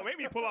pull out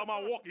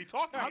my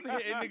walkie-talkie. I'm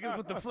hitting niggas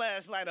with the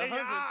flashlight 100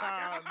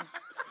 times.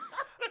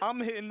 I'm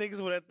hitting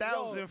niggas with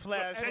 1,000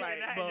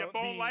 flashlights. And your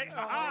phone light.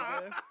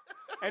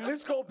 And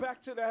this go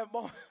back to that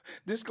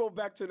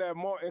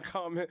Martin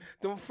comment.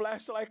 Them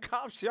flashlight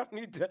cops, y'all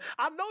need to.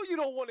 I know you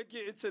don't want to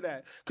get into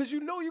that because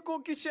you know you're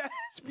gonna get your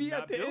ass beat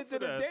at the end of the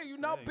day. You're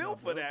not built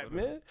for that,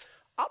 man.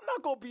 I'm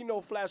not gonna be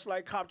no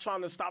flashlight cop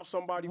trying to stop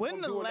somebody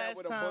from doing that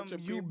with a bunch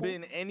of people. When the last time you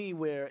been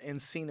anywhere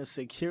and seen a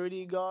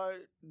security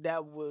guard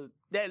that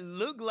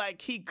looked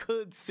like he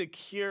could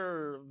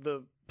secure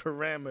the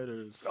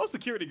parameters? Those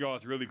security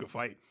guards really could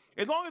fight.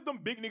 As long as them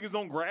big niggas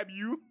don't grab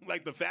you,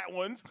 like the fat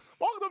ones, as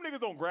long as them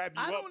niggas don't grab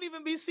you I don't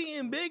even be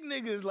seeing big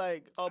niggas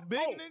like a big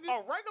nigga. A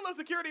regular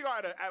security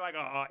guard at like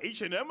a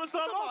H&M or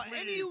something?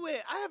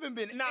 Anywhere. I haven't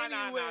been anywhere.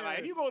 Nah. Like,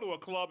 if you go to a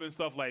club and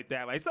stuff like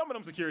that, like some of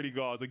them security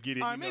guards will get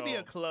it. Maybe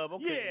a club,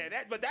 okay.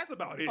 Yeah, but that's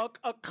about it.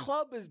 A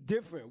club is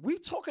different. We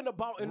talking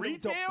about in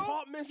retail? The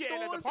department stores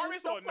the department and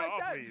stuff store? like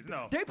that. Please,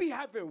 no. They be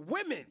having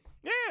women.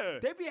 Yeah.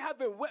 They be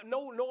having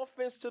no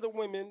offense to the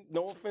women.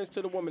 No offense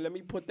to the women. Let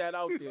me put that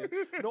out there.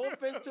 No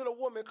offense to the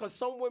women, because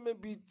some women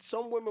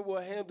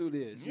will handle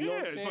this. You know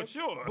what I'm saying? For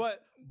sure.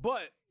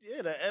 But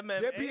yeah, the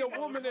MMA. There be a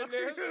woman in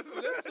there.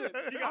 Listen,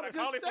 you got a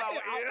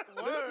cauliflower ear.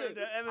 Listen,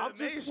 I'm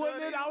just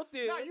putting it out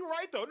there. Nah, you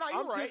right though.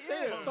 I'm just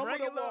saying, some of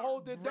them will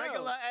hold it down.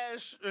 Regular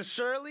ass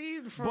Shirley,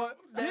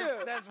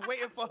 that's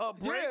waiting for her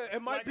break. Yeah,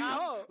 it might be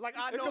her. Like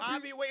I know I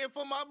be waiting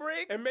for my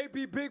break. It may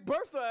be Big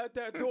Bertha at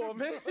that door,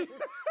 man.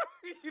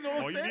 You know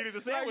what I'm saying? You needed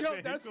a sandwich. Like,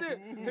 yo, that's it.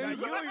 You don't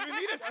even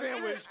need a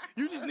sandwich.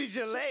 You just need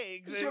your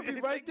legs. She'll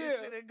be right there.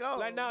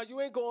 Like, now you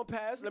ain't going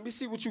past. Let me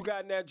see what you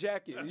got in that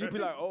jacket. You be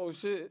like, oh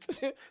shit,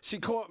 she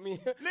caught me.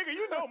 Nigga,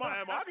 you know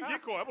my MO. I can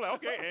get caught. I'm like,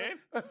 okay,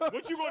 and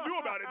what you gonna do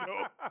about it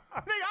though?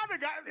 Nigga, I done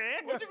got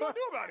and what you gonna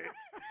do about it?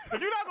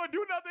 If you're not gonna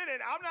do nothing,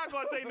 and I'm not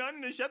gonna say nothing,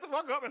 then shut the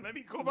fuck up and let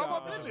me go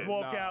about my business.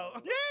 Walk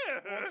out.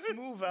 Yeah. Walk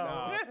smooth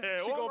out.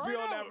 Yeah, she gonna be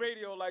on that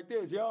radio like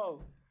this,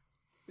 yo.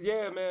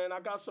 Yeah, man,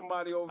 I got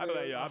somebody over there.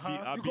 Like,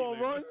 I'll you beat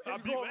gonna run? I'll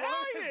beat hell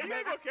yeah, you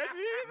ain't gonna catch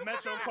me.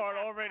 Metro card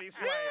already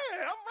swiped.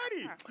 Yeah, I'm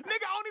ready.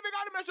 Nigga, I don't even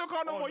got a Metro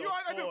card no more. You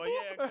ain't got to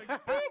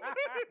boop.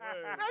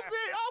 That's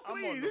it. Oh,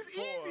 please. It's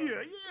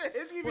easier. Yeah,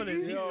 it's even easier. What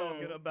is he easier.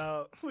 talking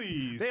about?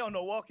 Please. They on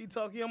the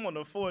walkie-talkie. I'm on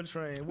the 4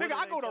 train. Nigga,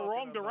 I go the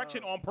wrong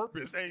direction on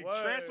purpose and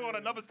transfer on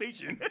another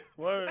station.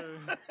 Word.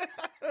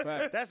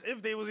 That's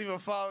if they was even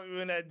following you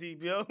in that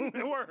deep, yo.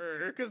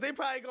 Word. Because they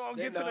probably gonna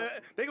get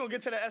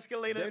to the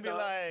escalator and be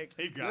like,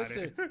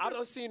 listen, I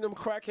done seen them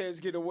crackheads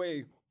get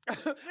away.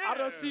 I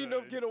done seen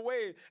them get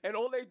away, and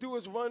all they do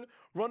is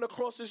run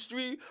across the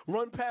street,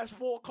 run past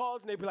 4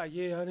 cars, and they be like,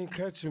 yeah, I didn't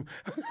catch him.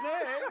 Nigga,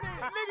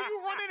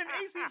 you running in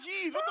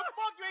ACGs. What the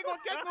fuck? You ain't gonna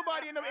catch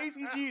nobody in them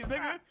ACGs,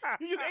 nigga.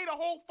 You just ate a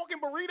whole fucking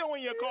burrito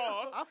in your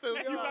car. I feel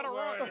you gotta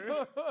run. Like,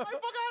 fuck out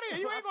of here.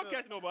 You ain't gonna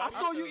catch nobody. I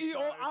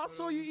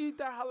saw you eat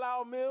that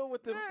halal meal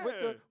with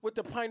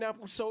the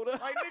pineapple soda.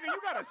 Like, nigga,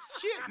 you gotta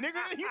shit,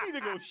 nigga. You need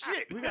to go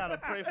shit. We gotta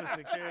pray for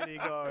security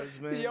guards,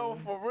 man. Yo,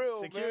 for real,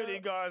 security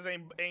guards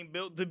ain't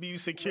built to be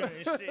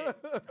securing shit.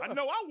 I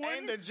know I wouldn't.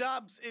 And the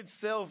job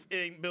itself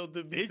ain't built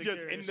to be it's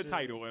just in the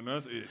title, and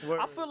that's it.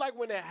 I feel like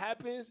when it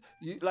happens,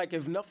 like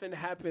if nothing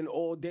happened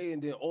all day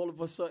and then all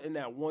of a sudden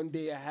that one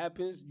day it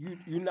happens,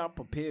 you're not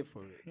prepared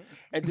for it.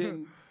 And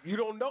then you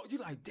don't know.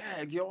 You're like,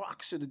 dang, yo, I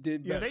should have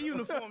did better. Yeah, their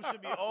uniform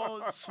should be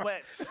all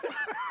sweats.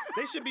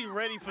 They should be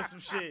ready for some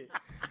shit.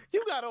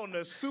 You got on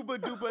the super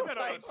duper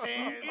tight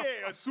pants.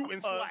 Yeah, a suit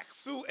and slacks. A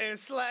suit and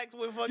slacks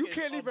with fucking. You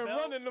can't even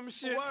run in them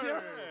shit.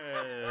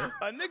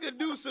 A nigga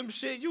do some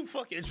shit, you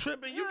fucking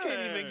tripping. You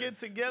can't even get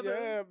together.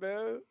 Yeah,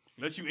 man.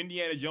 Let you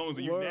Indiana Jones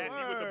and you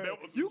nasty with the belt.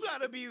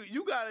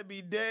 You gotta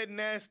be dead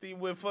nasty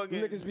with fucking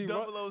niggas be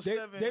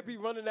 007. They be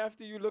running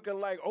after you looking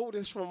like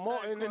Otis from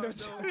Martin and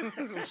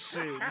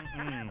shit.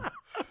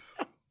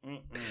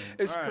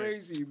 It's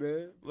crazy,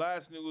 man.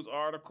 Last news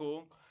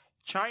article.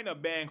 China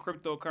banned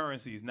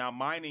cryptocurrencies. Now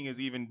mining is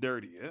even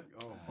dirtier.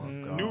 Oh my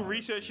God. New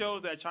research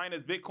shows that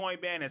China's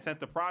Bitcoin ban has sent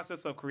the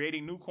process of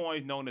creating new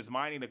coins known as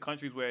mining to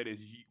countries where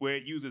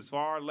it uses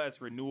far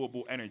less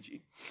renewable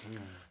energy.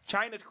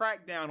 China's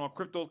crackdown on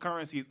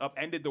cryptocurrencies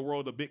upended the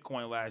world of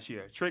Bitcoin last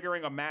year,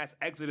 triggering a mass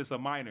exodus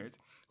of miners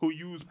who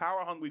use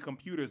power-hungry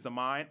computers to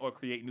mine or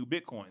create new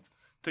Bitcoins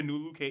to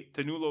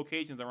new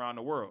locations around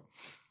the world.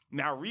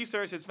 Now,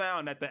 research has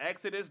found that the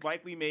exodus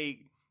likely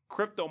made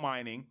crypto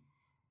mining,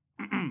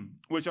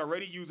 which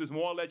already uses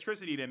more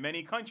electricity than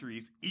many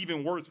countries,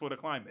 even worse for the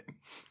climate.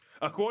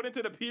 According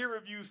to the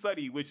peer-reviewed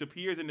study, which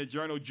appears in the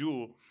journal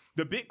Joule,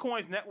 the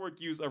Bitcoin's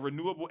network use of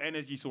renewable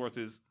energy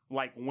sources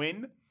like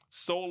wind,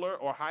 solar,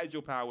 or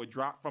hydropower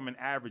dropped from an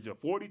average of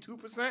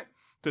 42%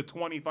 to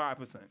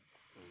 25%.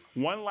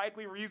 One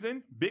likely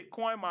reason,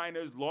 Bitcoin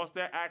miners lost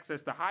their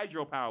access to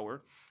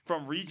hydropower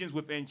from regions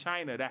within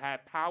China that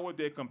had powered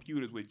their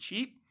computers with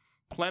cheap,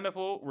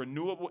 plentiful,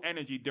 renewable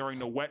energy during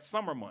the wet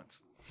summer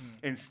months.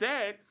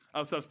 Instead,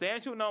 a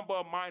substantial number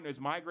of miners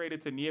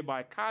migrated to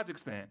nearby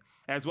Kazakhstan,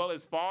 as well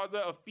as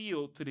farther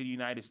afield to the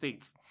United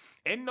States.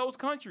 In those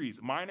countries,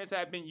 miners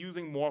have been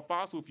using more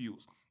fossil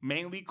fuels,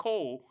 mainly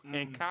coal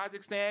in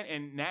Kazakhstan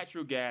and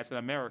natural gas in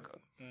America.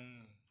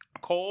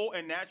 Coal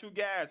and natural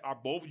gas are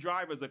both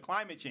drivers of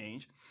climate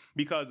change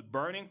because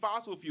burning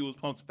fossil fuels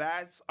pumps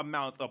vast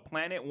amounts of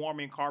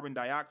planet-warming carbon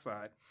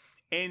dioxide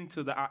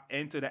into the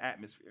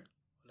atmosphere.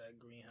 That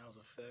greenhouse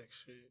effect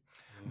shit.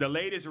 The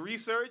latest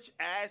research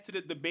adds to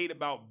the debate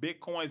about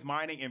Bitcoin's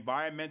mining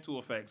environmental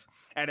effects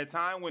at a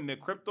time when the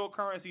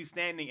cryptocurrency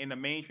standing in the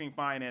mainstream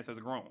finance has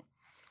grown.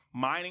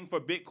 Mining for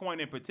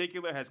Bitcoin in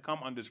particular has come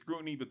under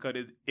scrutiny because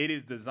it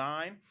is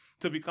designed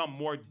to become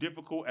more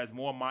difficult as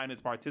more miners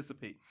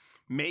participate,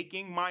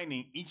 making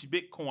mining each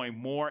Bitcoin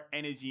more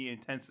energy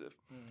intensive.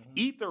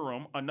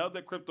 Ethereum,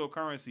 another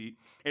cryptocurrency,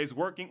 is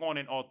working on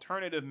an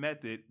alternative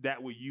method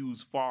that will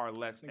use far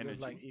less energy.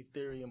 It's like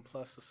Ethereum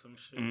Plus or some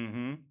shit.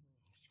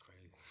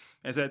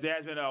 And so there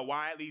has been a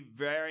widely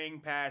varying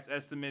past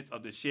estimates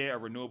of the share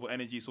of renewable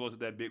energy sources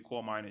that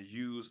Bitcoin miners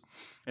use.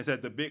 And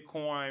said the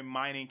Bitcoin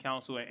Mining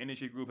Council and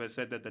Industry Group has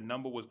said that the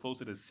number was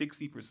closer to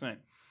 60%.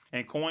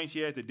 And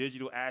CoinShares, the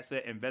digital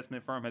asset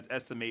investment firm, has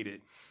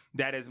estimated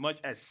that as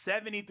much as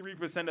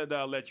 73% of the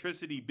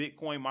electricity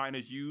Bitcoin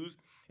miners use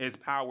is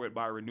powered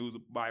by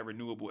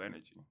renewable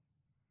energy.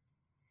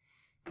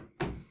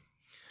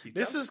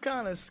 This is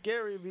kind of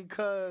scary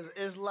because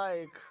it's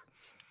like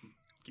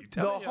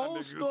the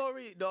whole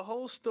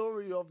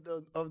story of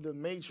the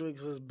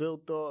Matrix was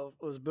built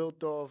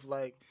off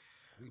like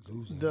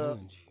the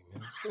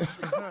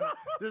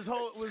this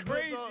whole was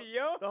crazy,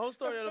 yo. The whole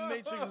story of the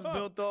Matrix is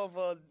built off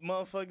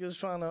motherfuckers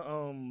trying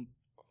to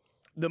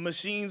the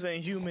machines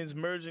and humans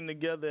merging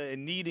together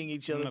and needing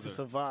each other to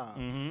survive.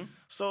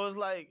 So it's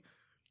like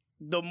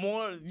the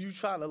more you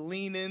try to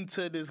lean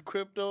into this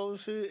crypto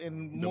shit,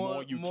 and the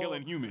more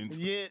killing humans.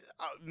 Yeah,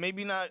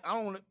 maybe not.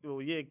 I don't.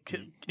 Well, yeah,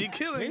 you're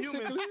killing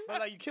humans, but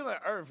like you're killing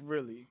Earth,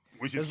 really.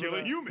 Which is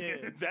killing humans.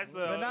 Yeah. That's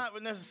but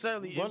not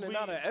necessarily running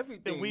out of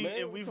everything.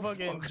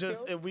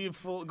 If we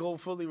go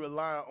fully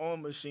reliant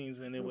on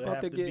machines, then it would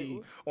have to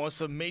be on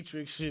some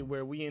Matrix shit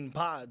where we in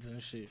pods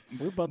and shit.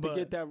 We're about to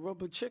get that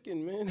rubber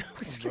chicken, man.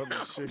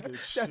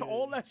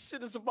 All that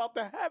shit is about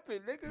to happen,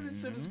 nigga.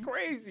 This shit is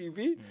crazy,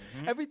 B.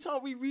 Every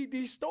time we read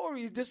these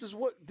stories, this is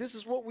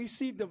what we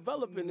see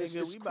developing. This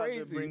is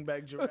crazy. About to bring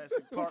back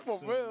Jurassic Park for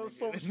real.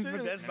 So shit,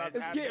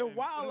 it's getting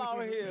wild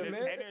out here,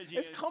 man.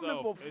 It's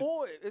coming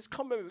before it. It's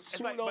coming.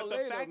 But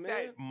the fact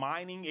that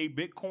mining a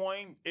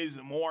Bitcoin is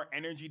more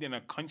energy than a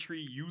country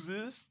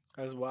uses,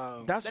 that's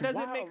wild.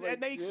 That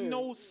makes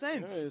no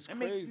sense. It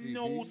makes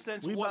no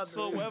sense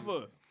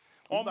whatsoever.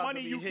 On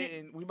money,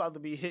 we about to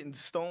be hitting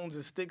stones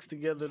and sticks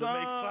together to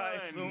make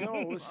flags.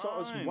 No,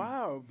 it's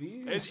wild,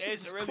 B.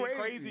 It's really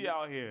crazy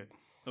out here.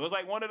 It was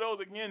like one of those,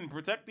 again,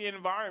 protect the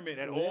environment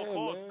at all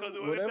costs. Because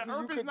if the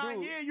earth is not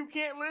here, you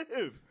can't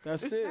live.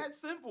 It's that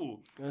simple.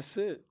 That's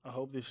it. I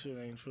hope this shit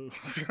ain't true.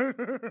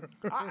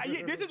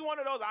 This is one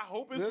of those, I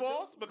hope it's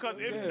false. Because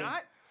if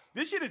not,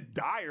 this shit is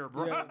dire,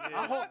 bro.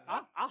 Yeah.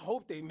 I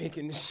hope they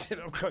making this shit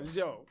up because,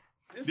 yo.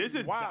 This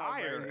is wild,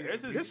 dire. Man.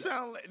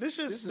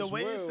 The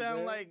way it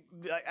sound like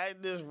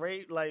at this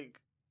rate, like,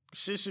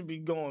 shit should be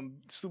going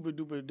super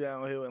duper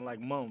downhill in like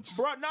months.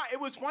 Bro, it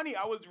was funny.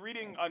 I was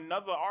reading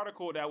another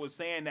article that was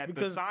saying that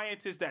the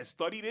scientists that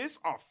study this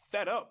are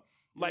fed up.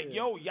 Like,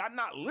 yo, y'all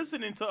not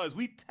listening to us.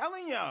 We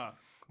telling y'all.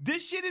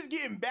 This shit is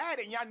getting bad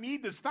and y'all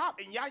need to stop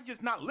and y'all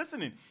just not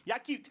listening. Y'all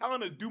keep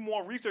telling us do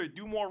more research.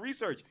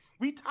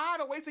 We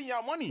tired of wasting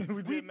y'all money.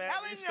 we telling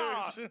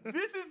y'all.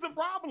 This is the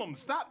problem.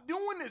 Stop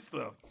doing this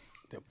stuff.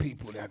 The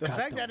people that the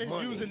fact that it's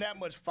using that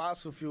much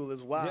fossil fuel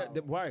is wild.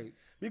 Yeah, right.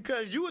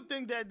 Because you would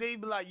think that they'd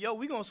be like, yo,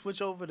 we're going to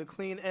switch over to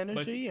clean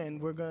energy and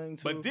we're going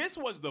to... But this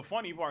was the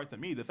funny part to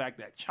me, the fact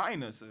that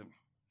China said...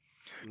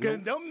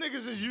 Because them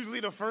niggas is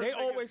usually the first. They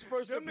always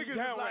first to be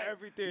down with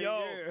everything.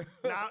 Yo,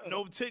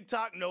 no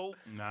TikTok, no.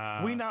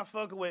 Nah. We not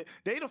fucking with.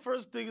 They the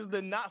first niggas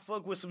to not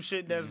fuck with some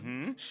shit that's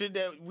shit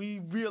that we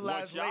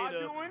realize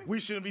later we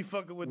shouldn't be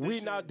fucking with.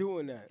 We not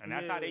doing that. And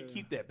that's how they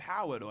keep their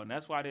power though. And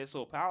that's why they're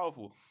so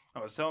powerful. I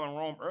was telling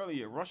Rome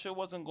earlier, Russia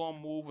wasn't going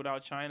to move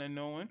without China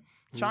knowing.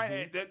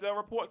 China, the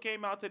report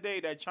came out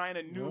today that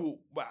China knew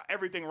about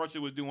everything Russia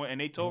was doing,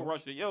 and they told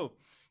Russia, yo,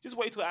 just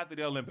wait till after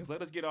the Olympics.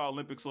 Let us get our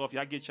Olympics off.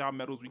 Y'all get y'all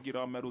medals, we get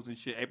our medals and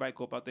shit. Everybody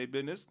go about their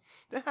business.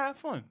 Then have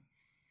fun.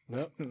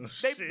 Yep.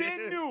 They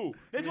been new.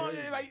 They told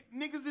like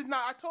niggas is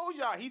not. I told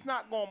y'all he's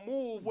not gonna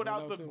move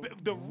without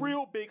the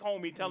real big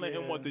homie telling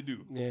him what to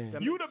do. Yeah.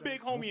 You the big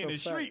homie in the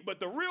street, but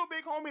the real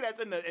big homie that's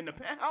in the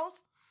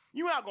penthouse.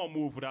 You're not gonna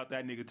move without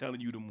that nigga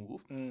telling you to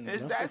move.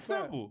 It's that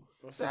simple.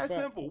 It's that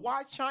simple.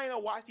 Watch China.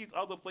 Watch these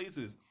other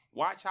places.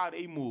 Watch how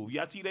they move.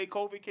 Y'all see they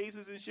COVID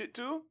cases and shit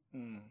too.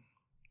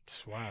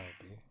 It's wild,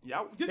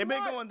 dude. They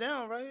been going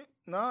down, right?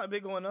 No, it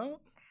been going up.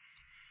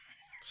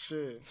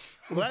 Shit.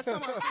 Last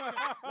time I seen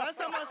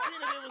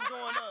it was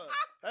going up.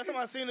 Last time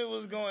I seen it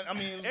was going. I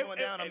mean, it was going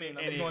down. It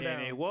was going down.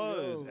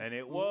 And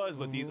it was.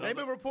 But these they've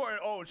been reporting.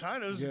 Oh,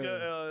 China's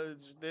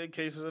their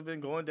cases have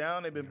been going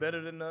down. They've been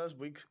better than us.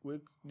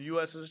 The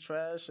U.S. is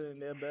trash,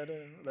 and they're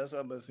better. That's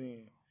what I've been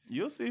seeing.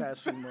 You'll see.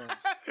 Past few months.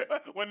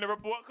 When the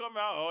report come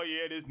out, oh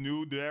yeah, this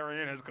new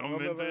variant has come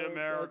into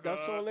America.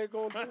 That's all they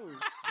gonna do.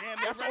 Damn,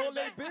 that's all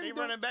they've been doing.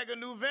 They running back a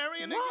new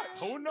variant again.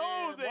 Who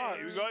knows? We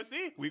gonna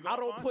see. I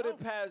don't put it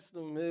past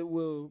them. It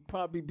will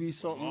probably be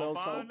something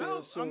else out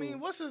there soon. I mean,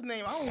 what's his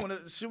name? I don't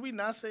want to. Should we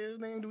not say his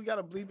name? Do we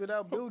gotta bleep it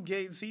out? Bill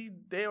Gates.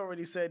 They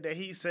already said that.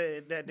 He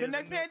said that the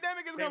next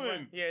pandemic is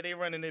coming. They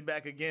running it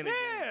back again.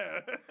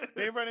 Yeah,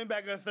 they running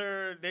back a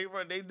third. They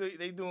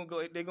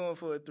going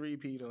for a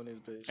 3-peat on this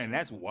bitch. And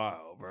that's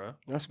wild, bro.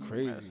 That's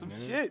crazy. That's some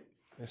shit.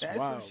 That's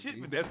wild, some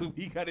shit, but that's what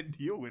we got to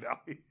deal with out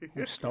here.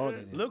 Who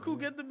started it? Look who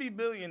get to be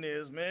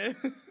billionaires, man.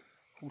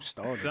 Who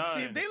started it?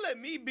 See, if they let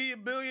me be a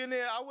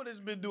billionaire, I would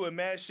have been doing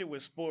mad shit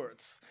with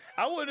sports.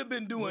 I would have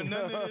been doing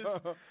none of this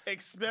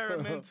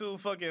experimental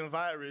fucking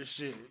virus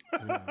shit.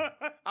 Yeah.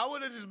 I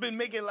would have just been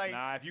making like,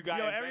 if you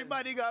got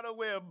everybody got to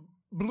wear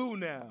blue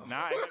now.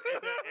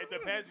 It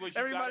depends what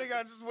you everybody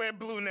got to just wear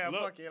blue now.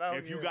 Look, fuck it.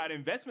 If you got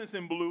investments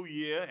in blue,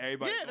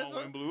 everybody's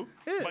going in blue.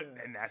 Yeah.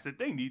 And that's the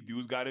thing. These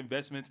dudes got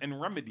investments in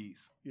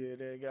remedies. Yeah,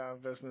 they got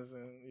investments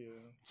in,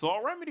 So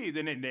all remedies,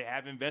 and then they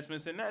have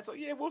investments in that. So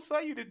we'll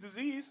sell you the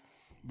disease,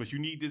 but you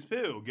need this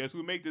pill. Guess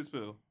who make this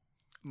pill?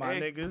 My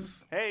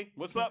niggas. Hey,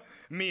 what's up?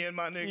 Me and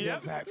my niggas.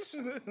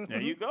 Yep. There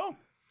you go.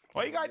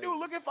 All you gotta do,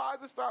 look at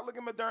Pfizer stock, look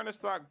at Moderna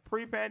stock,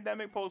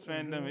 pre-pandemic,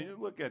 post-pandemic. Just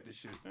look at the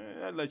shit.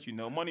 That lets you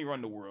know. Money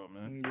run the world,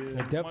 man.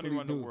 Yeah. Definitely Money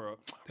run the world.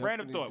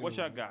 Random thought. What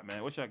y'all got,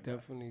 man? What y'all got?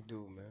 Definitely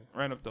do, man.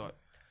 Random thought.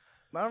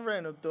 My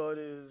random thought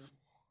is,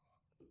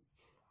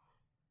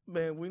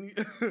 man, we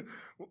need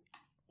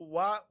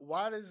why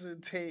does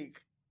it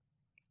take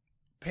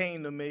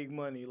pain to make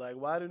money? Like,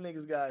 why do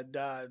niggas gotta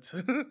die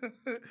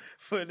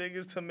for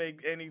niggas to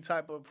make any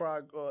type of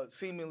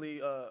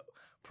seemingly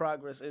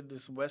progress in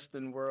this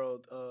Western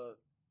world?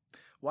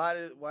 Why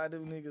do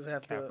niggas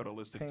have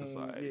capitalistic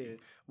society? Yeah.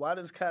 Why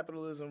does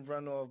capitalism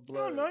run off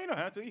blood? No, you don't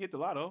have to. You hit the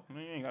lotto. I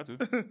mean, you ain't got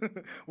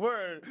to.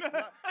 Word.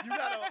 You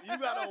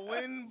gotta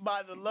win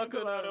by the luck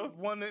of the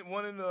one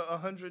in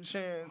 100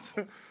 chance.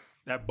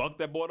 That buck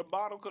that bought a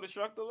bottle could have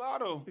struck the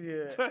lotto.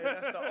 Yeah, and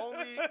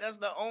that's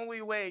the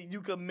only way you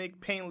can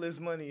make painless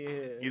money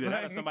here. Either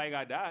that or somebody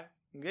got to die.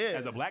 Yeah.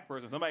 As a black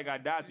person, somebody got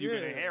to die so you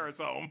can inherit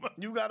something.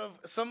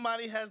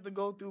 Somebody has to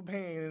go through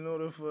pain in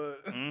order for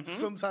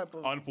some type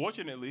of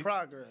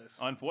progress.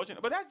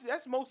 Unfortunately. But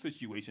that's most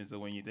situations though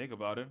when you think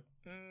about it.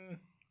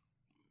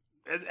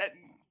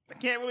 I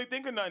can't really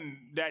think of nothing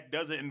that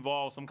doesn't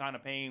involve some kind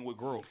of pain with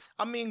growth.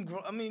 I mean,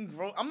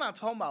 growth. I'm not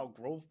talking about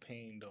growth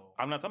pain though.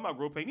 I'm not talking about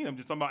growth pain either. I'm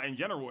just talking about in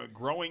general,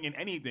 growing in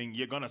anything.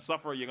 You're gonna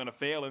suffer. You're gonna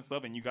fail and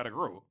stuff, and you gotta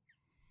grow.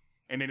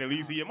 And then it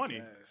leads to your money.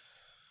 Yes.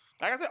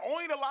 Like I said,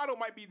 only the lotto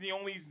might be the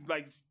only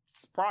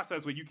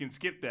process where you can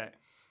skip that.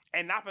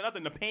 And not for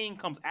nothing, the pain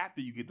comes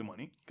after you get the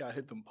money. Gotta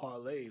hit them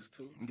parlays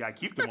too. You gotta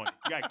keep the money.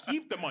 You gotta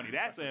keep the money.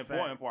 That's the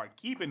important part.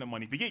 Keeping the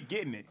money. Forget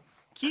getting it.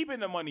 Keeping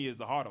the money is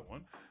the harder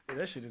one. Yeah,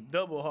 that shit is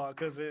double hard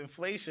because of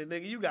inflation,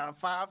 nigga. You got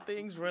 5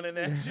 things running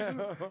at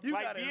you.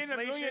 Like being a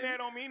millionaire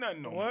don't mean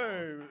nothing no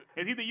more.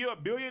 It's either you're a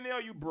billionaire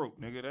or you broke,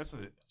 nigga. That's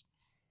it.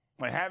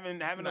 Like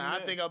having I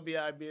think I'll be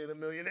being a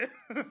millionaire.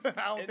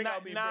 I don't think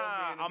I'll be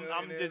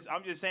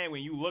I'm just saying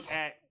when you look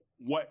at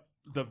what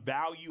the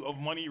value of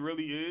money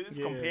really is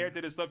compared to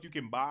the stuff you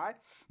can buy,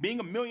 being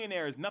a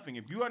millionaire is nothing.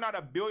 If you are not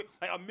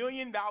 $1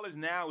 million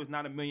now is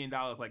not $1 million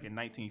like in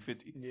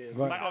 1950. Yeah,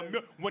 right.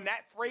 Like when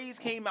that phrase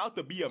came out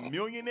to be a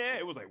millionaire,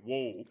 it was like,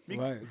 whoa,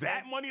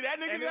 that money that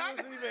nigga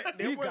got?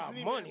 He got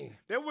money.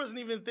 There wasn't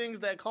even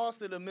things that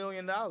costed $1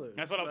 million.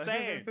 That's what I'm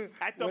saying.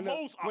 At the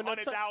most,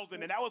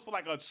 100,000, and that was for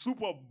like a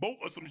super boat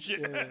or some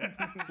shit. Yeah.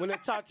 When the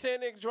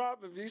Titanic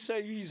dropped, if you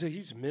say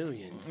he's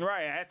millions,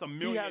 right? That's a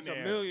millionaire. He has a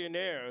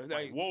millionaire.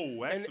 Like whoa.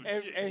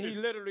 And he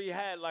literally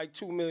had like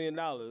 $2 million.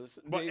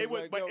 But it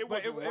was rare. It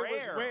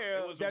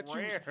was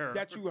rare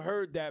that you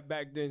heard that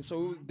back then.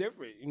 So it was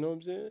different. You know what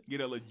I'm saying?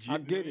 Get a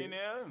legit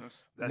millionaire.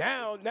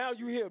 Now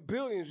you hear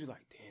billions. You're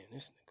like, damn,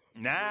 this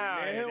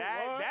nigga.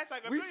 That's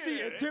like a we see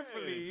it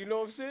differently. You know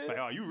what I'm saying? Like,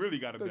 oh, you really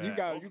got a bag.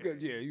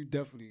 You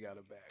definitely got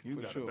a bag. You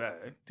got sure. a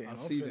bag. Damn, I'm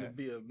finna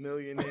be a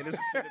millionaire. This is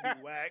finna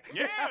be whack.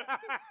 Yeah.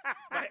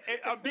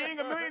 Being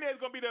a millionaire is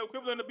gonna be the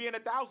equivalent of being a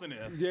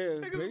thousandaire. Yeah.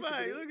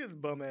 Basically. Look at this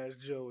bum ass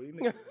Joey.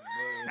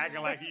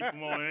 Acting like he's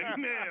flowing. A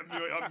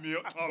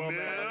mil.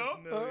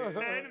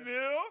 10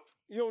 mil.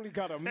 You only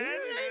got a mil. It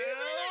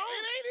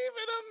ain't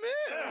even a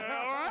mil. All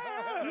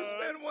right. You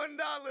spend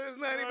 $1, it's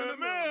not even a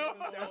mil.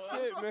 That's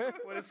it, man.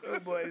 What a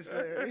schoolboy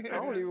say. I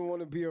don't even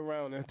want to be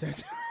around at that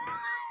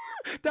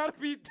time. That'd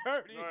be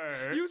dirty.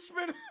 Right. You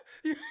spend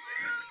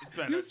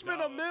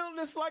 $1 million,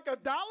 it's like $1,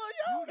 yo.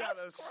 You got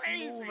a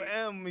smooth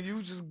M.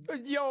 You just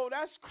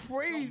that's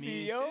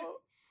crazy, yo. Shit.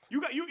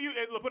 You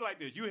put it like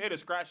this: you hit a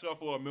scratch off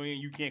for $1 million,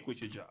 you can't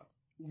quit your job.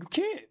 You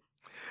can't.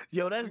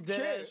 Yo, that's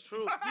dead ass true.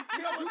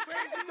 You know what's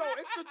crazy though?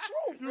 It's the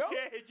truth, yo.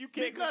 You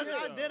can't. Because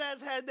I dead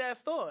ass had that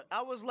thought.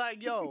 I was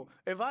like, yo,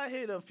 if I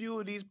hit a few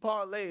of these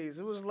parlays,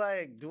 it was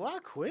like, do I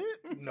quit?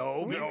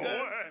 No,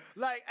 because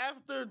like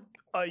after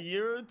a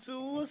year or two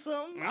or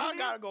something, I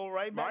gotta go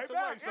right back to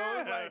work. So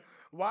it's like,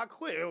 why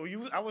quit?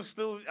 I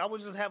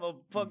would just have a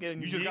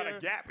fucking. You just got a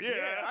gap. Yeah,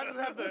 I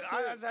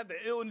just have the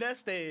ill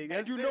nest egg.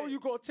 And you know you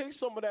gonna take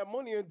some of that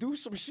money and do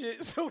some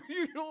shit. So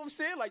you know what I'm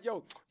saying? Like,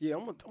 yo, yeah,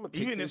 I'm gonna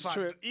take this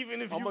trip.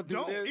 Even if you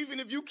don't, even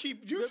if you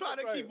try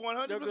to keep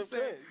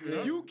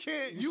 100%, you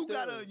can't. You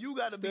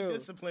gotta be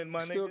disciplined, my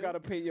nigga. Still gotta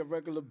pay your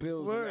regular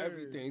bills and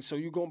everything. So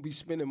you gonna be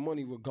spending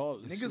money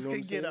regardless. Niggas can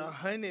get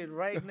 100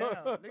 right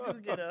now.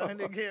 Niggas get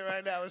 100K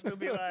right now and still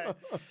be like,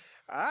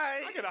 all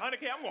right. I get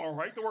 100K. I'm going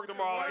right to work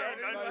tomorrow.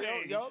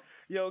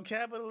 Yo,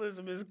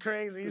 capitalism is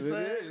crazy,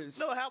 son. It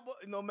is.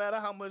 No matter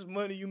how much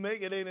money you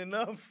make, it ain't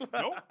enough.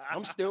 Nope.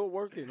 I'm still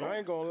working. I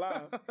ain't gonna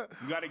lie.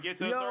 You got to get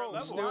to a certain level.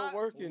 I'm still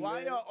working.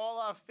 Why are all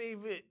our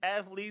favorite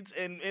athletes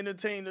and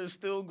entertainers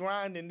still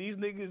grinding? These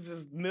niggas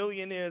is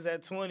millionaires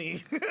at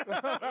 20. Look,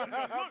 fact.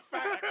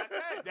 Like I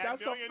said,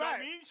 that's a fact. Don't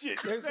mean shit.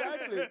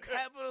 Exactly.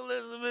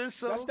 Capitalism is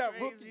so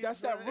crazy.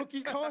 That's that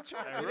rookie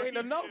contract. It ain't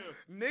enough.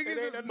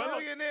 Niggas is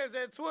millionaires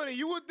at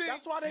 20. You would think,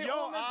 that's why they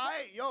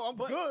I'm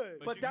good.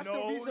 But that's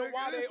the reason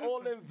why they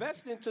all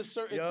invest into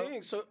certain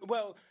things. So,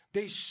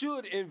 they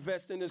should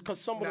invest in this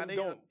because some of them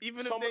don't.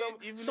 Some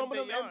of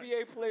them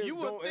NBA players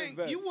don't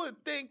invest. You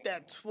would think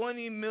that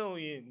 $20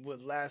 million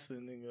would last a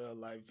nigga a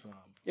lifetime.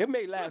 It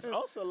may last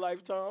us a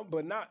lifetime,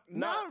 but not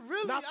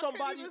really. Not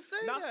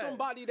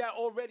somebody that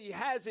already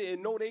has it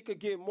and know they could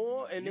get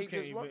more and they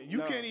just run.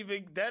 You can't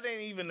even. That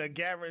ain't even a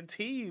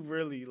guarantee,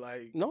 really.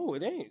 Like no,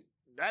 it ain't.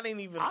 That ain't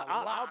even a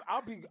lot.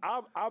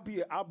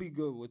 I'll be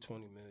good with $20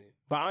 million.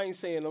 But I ain't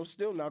saying I'm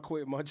still not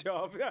quitting my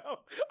job.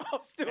 I'm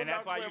still and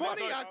that's why you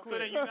quit.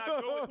 Then you're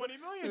not good with $20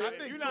 million. I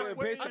think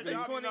basically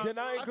 20. Then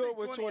I ain't good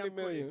with $20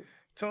 million.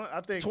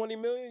 I think $20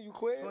 million. You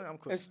quit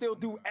and still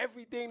do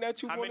everything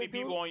that you want to do. How many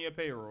people on your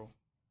payroll?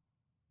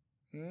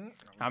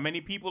 How many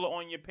people are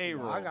on your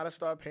payroll? I gotta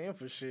start paying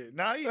for shit.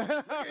 Now your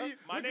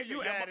mom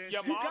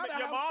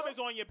is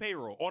on your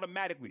payroll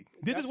automatically.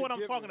 This is what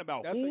I'm talking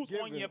about. Who's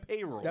on your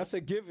payroll? That's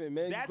a given,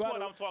 man. That's what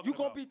I'm talking about. You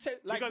gonna be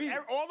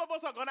because all of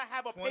us are gonna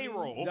have a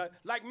payroll.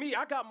 Like me,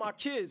 I got my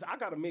kids. I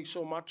gotta make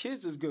sure my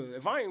kids is good.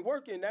 If I ain't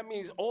working, that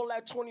means all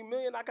that $20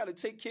 million. I gotta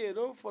take care of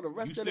them for the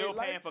rest of their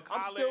life.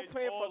 I'm still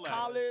paying for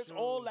college,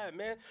 all that,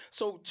 man.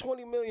 So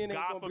 $20 million ain't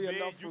gonna be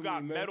enough for me, man. You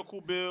got medical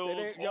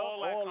bills,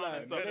 all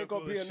that. It ain't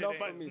gonna be enough.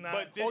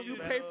 Or you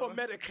pay for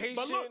medication.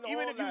 But look,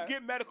 even if you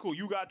get medical,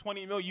 you got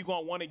 $20 million. You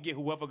gonna want to get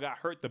whoever got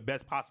hurt the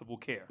best possible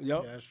care.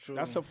 Yep, that's true.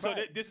 That's a fact.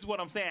 So this is what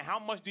I'm saying. How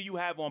much do you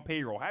have on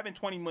payroll? Having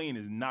 $20 million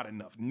is not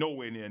enough.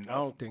 Nowhere near enough. I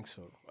don't think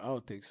so.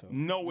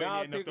 Nowhere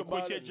near enough to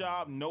quit your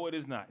job. No, it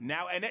is not.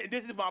 Now, and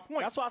this is my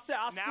point. That's why I said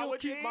I still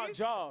keep my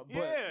job.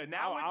 But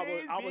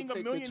nowadays being a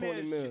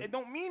millionaire, it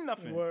don't mean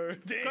nothing.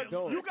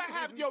 You can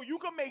have you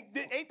can make.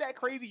 Ain't that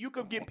crazy? You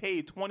can get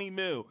paid $20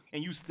 million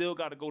and you still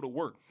got to go to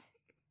work.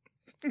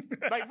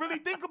 Like, really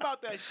think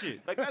about that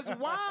shit. Like, that's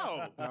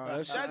wild.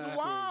 That's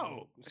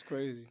wild. It's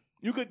crazy.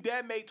 You could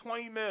make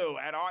 $20 million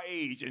at our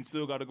age and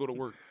still got to go to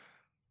work.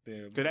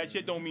 Damn. Because that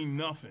shit don't mean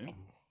nothing.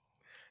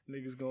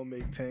 Niggas gonna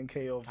make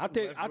 $10K off. I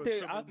think.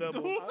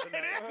 Double. They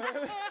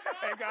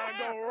gotta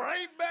go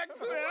right back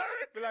to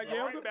work. Be like,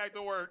 right back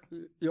to work.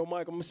 Yo,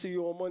 Mike, I'm gonna see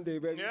you on Monday,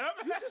 baby. Yep.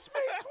 You just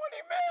made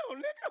 $20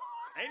 million, nigga.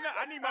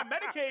 I need my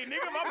Medicaid,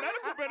 nigga. My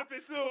medical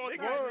benefits still on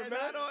time.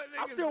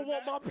 I still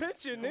want my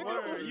pension,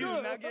 nigga. You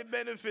do not get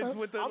benefits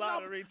with the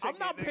lottery ticket. I'm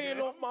not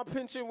paying off my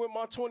pension with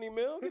my $20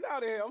 million. Get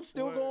out of here. I'm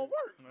still going to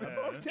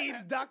work.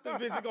 Each doctor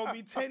visit going to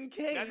be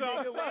 $10K. That's what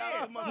I'm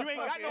saying. You ain't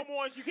got no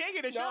more. You can't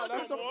get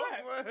insurance no more.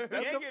 You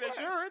can't get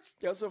insurance.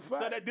 That's a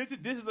fact. So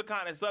this is the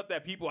kind of stuff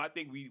that people, I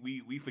think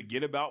we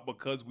forget about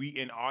because we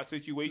in our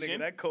situation. Nigga,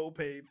 that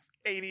copay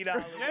 $80.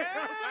 Yeah.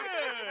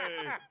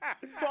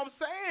 That's what I'm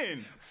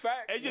saying.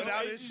 Fact. It's just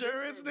without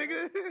insurance,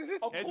 nigga.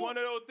 It's one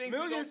of those things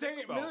millions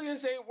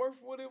ain't worth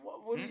what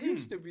it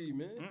used to be,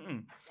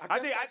 man. I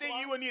think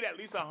you would need at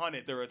least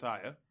 100 to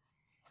retire.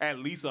 At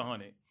least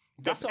 100.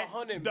 That's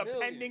 100 million.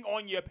 Depending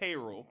on your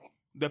payroll.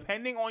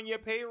 Depending on your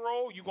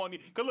payroll, you're gonna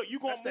need. Cause look,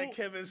 that's that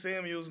Kevin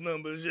Samuels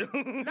numbers, yo.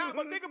 Nah,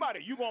 but think about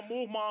it. You're gonna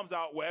move moms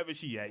out wherever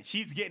she at.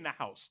 She's getting a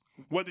house,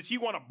 whether she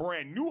want a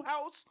brand new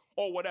house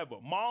or whatever.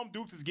 Mom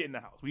Dukes is getting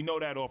a house. We know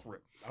that off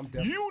rip.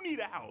 You need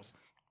a house,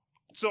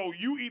 so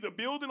you either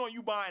building or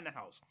you buying the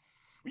house.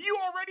 You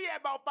already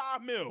at about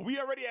 $5 million. We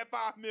already at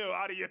 $5 million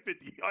out of your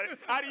 50.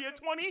 Out of your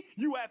 20,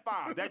 you at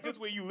 5. That's just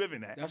where you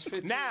living at. That's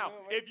 15. Now,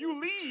 if you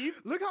leave,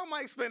 look how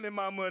Mike's spending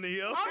my money,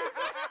 yo.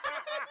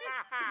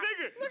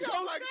 Nigga,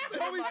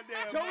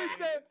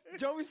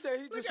 Joey said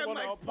he just want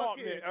an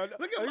apartment.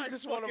 Look at Mike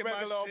just want a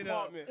regular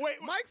apartment. Wait,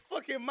 Mike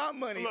fucking my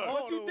money. Look,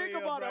 what you think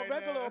about a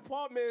regular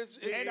apartment is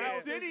in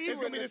the city, it's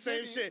gonna be the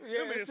same shit.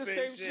 Yeah, it's the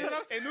same shit.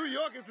 In New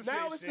York, it's the same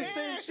shit. Now it's the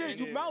same shit.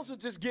 You might as well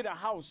just get a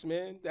house,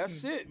 man.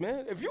 That's it,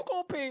 man. If you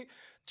gonna pay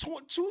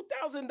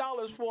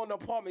 $2,000 for an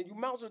apartment. You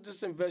might as well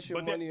just invest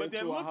your money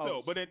into a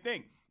house. But then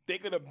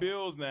think of the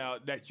bills now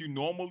that you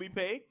normally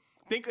pay.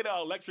 Think of the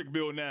electric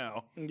bill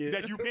now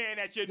that you paying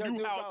at your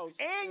new house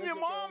and your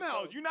mom's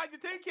house. You not to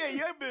take care of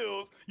your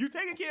bills. You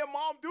taking care of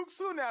Mom Duke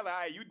soon now. Like, all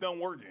right, you done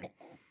working.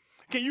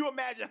 Can you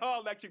imagine her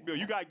electric bill?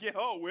 You gotta get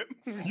her a whip.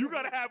 You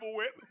gotta have a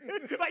whip.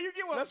 Like you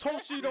get what? Let's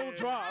hope she don't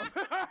drive.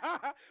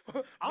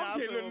 I'm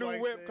getting a new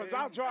whip because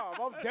I drive.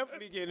 I'm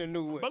definitely getting a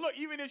new whip. But look,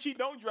 even if she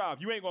don't drive,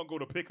 you ain't gonna go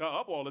to pick her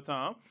up all the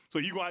time. So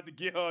you gonna have to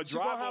get her a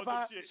driver or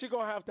some shit. She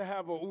gonna have to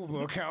have an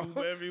Uber account.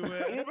 Uber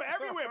everywhere. Uber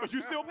everywhere, but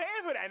you still paying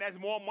for that, and that's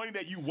more money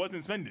that you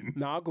wasn't spending.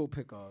 Nah, I'll go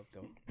pick her up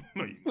though.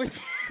 No, you say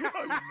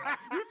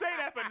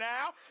that for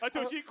now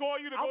until she call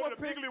you to go to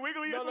the Piggly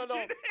Wiggly or some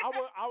shit.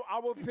 I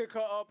would pick her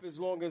up as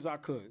long as I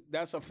could.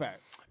 That's a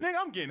fact. Nigga,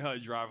 I'm getting her a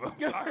driver.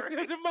 Sorry.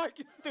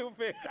 Mike is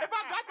stupid. If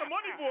I got the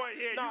money for it,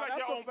 you got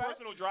your own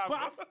personal driver.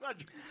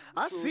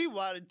 I see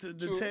why the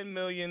 $10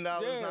 million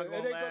not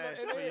gonna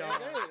last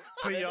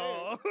for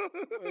y'all.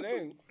 It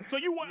ain't. So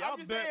I'm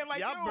just saying,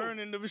 like, y'all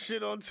burning the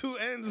shit on two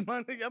ends,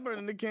 my nigga. Y'all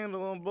burning the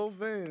candle on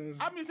both ends.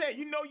 I'm just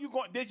saying,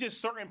 there's just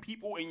certain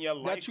people in your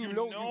life that you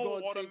know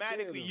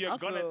automatically you're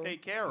gonna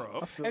take care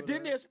of. And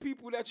then there's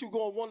people that you're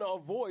gonna want to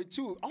avoid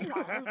too. Oh,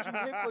 I heard you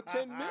hit for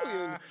 $10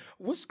 million.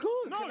 What's good?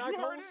 No, Can I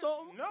hold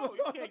something? No,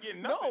 you can't get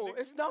nothing. No,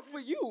 it's not for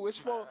you. It's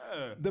for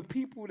the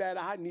people that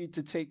I need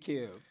to take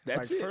care of.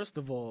 That's it. First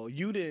of all,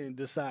 you didn't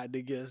decide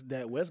to guess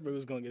that Westbrook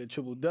was gonna get a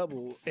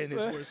triple-double in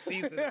his worst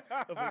season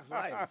of his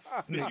life.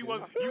 You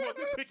wasn't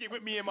picking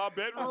with me in my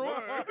bedroom.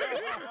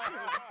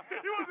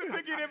 You wasn't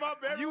picking in my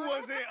bedroom.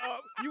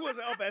 You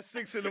wasn't up at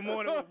 6 in the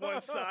morning with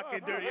one sock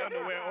and dirty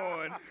underwear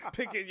on,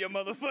 picking your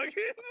motherfucking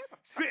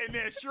sitting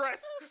there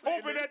stressed,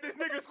 hoping that this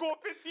nigga scored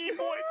 15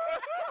 points.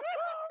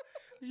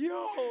 Yo,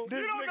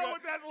 you don't know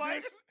what that's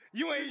like.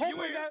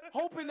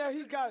 Hoping that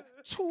he got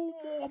 2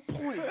 more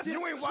points.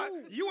 You ain't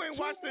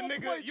watched the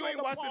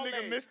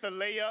nigga miss the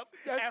layup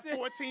at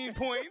 14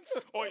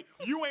 points. Or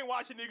you ain't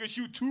watching nigga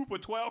shoot 2 for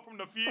 12 from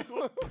the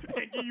field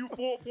and give you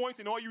 4 points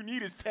and all you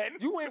need is 10.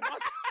 You ain't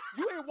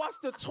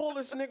watched the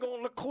tallest nigga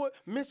on the court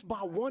miss by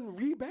 1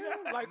 rebound?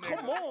 Like,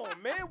 come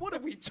on, man. What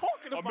are we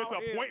talking about? Miss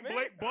a point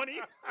blank bunny.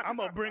 I'm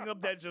gonna bring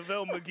up that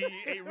JaVale McGee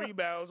 8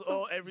 rebounds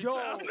every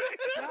time.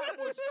 That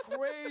was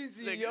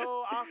crazy,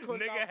 yo. I could not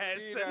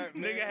believe that,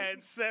 man. Nigga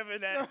had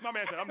 7 at. My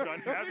man said, I'm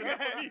done.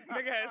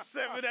 Nigga had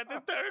 7 at the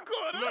third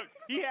quarter. Look,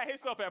 he had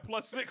himself at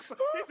 +6.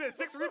 He said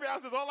 6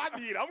 rebounds is all I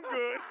need. I'm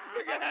good.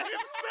 Nigga had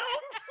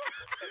himself.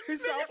 He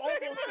said I'm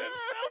almost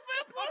himself.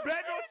 I'm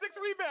betting on 6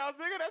 rebounds,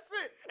 nigga. That's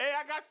it. Hey,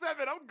 I got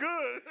 7. I'm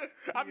good.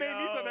 I made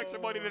me some extra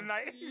money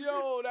tonight.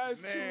 Yo,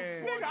 that's too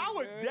funny, nigga, I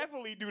would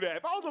definitely do that.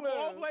 If I was a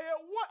ball player,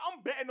 what?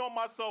 I'm betting on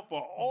myself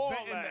for all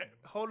that.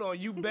 Hold on,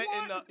 you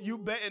betting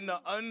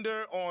the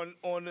under on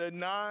the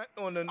 9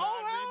 rebounds?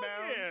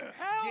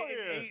 Hell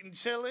getting 8 and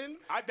chilling.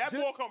 That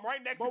ball come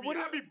right next to me.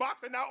 I be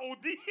boxing out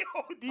OD.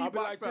 I'll be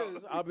like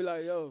this. I'll be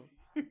like, yo,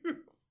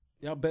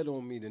 y'all bet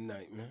on me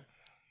tonight, man.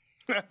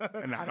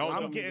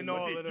 I'm getting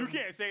all of them. You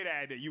can't say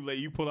that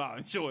you pull out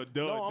and show a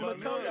dub. No, I'm gonna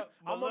tell you.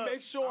 I'm gonna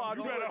make sure I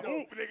do it. You better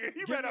hoop, nigga.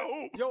 You better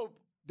hoop. Yo,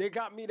 they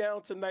got me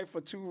down tonight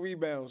for 2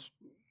 rebounds.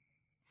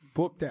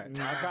 Book that.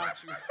 I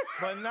got you.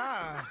 But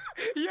nah.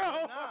 Yo.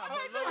 Nah,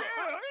 but look.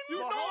 You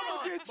know I'm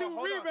gonna get 2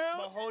 rebounds.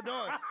 But hold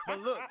on. But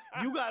look,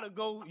 you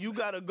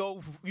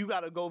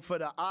gotta go for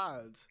the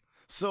odds.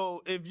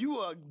 So if you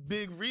a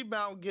big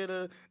rebound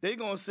getter, they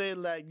gonna say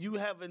like you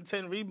having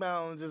 10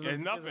 rebounds is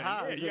nothing.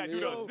 high. Yeah, you gotta do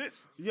the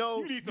assists.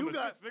 Yo, you need some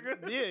assists,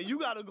 nigga. Yeah, you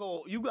gotta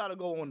go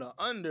on the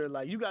under.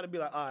 Like you gotta be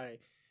like, all right,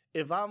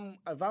 if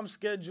I'm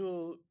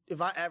scheduled,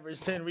 if I average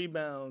 10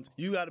 rebounds,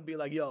 you gotta be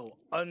like, yo,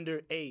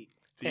 under 8.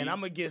 And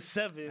I'm gonna get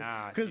 7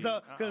 because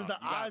the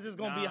odds is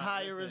gonna be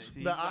higher.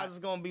 The odds is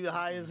gonna be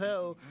high as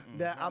hell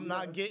that I'm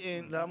not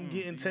getting. That I'm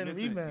getting 10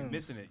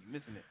 rebounds. You're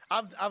missing it.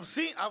 I've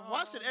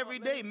watched it every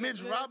day.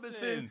 Mitch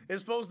Robinson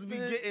is supposed to be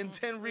getting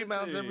 10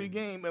 rebounds every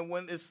game, and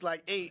when it's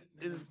like 8,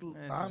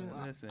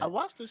 I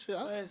watched this shit.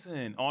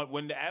 Listen,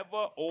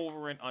 whenever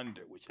over and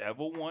under,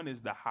 whichever one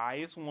is the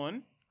highest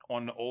one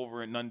on the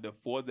over and under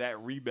for that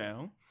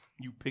rebound.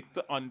 You pick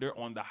the under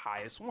on the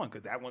highest one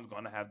because that one's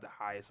going to have the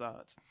highest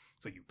odds.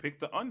 So you pick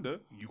the under,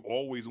 you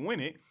always win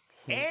it,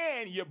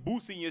 and you're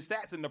boosting your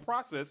stats in the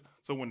process.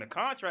 So when the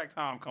contract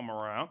time come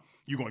around,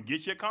 you're going to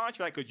get your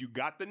contract because you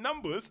got the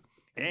numbers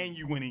and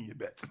you winning your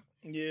bets.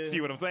 Yeah.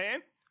 See what I'm saying?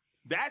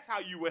 That's how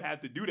you would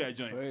have to do that,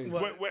 joint.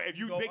 Where if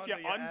you pick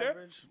your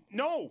under,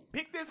 no,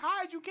 pick this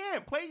high as you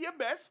can. Play your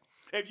best.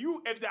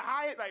 If the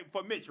highest, like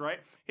for Mitch, right,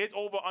 his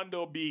over under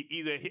will be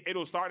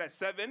it'll start at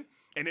 7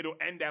 and it'll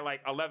end at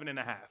like 11.5.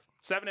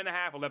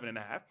 7.5,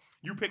 11.5.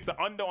 You pick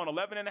the under on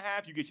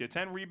 11.5, you get your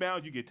 10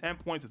 rebounds, you get 10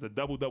 points. It's a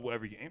double-double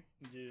every game.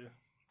 Yeah.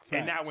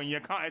 And now when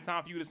it's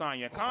time for you to sign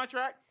your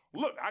contract,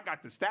 look, I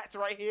got the stats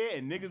right here,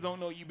 and niggas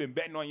don't know you've been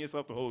betting on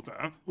yourself the whole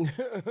time.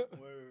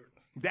 Word.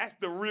 That's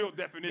the real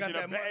definition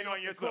of betting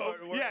on yourself.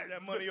 Yeah,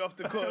 that money off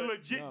the court.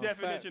 Legit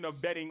definition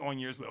of betting on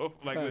yourself.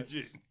 Like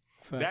legit.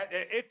 Facts. That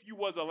if you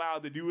was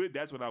allowed to do it,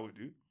 that's what I would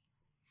do.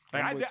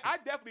 Like I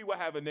definitely would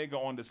have a nigga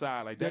on the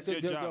side. Like that's your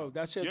job.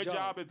 That's your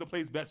job is to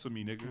place bets for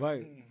me, nigga.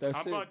 Right.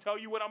 I'm gonna tell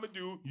you what I'm gonna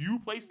do. You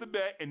place the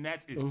bet, and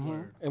that's it.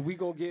 And we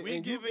gonna get. We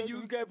giving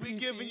you get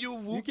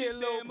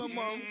a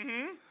month.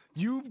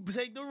 You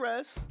take the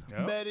rest.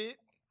 Bet it.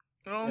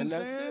 You know what I'm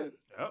saying?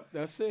 Yep.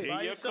 That's it.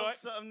 Buy yourself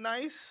something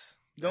nice.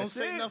 Don't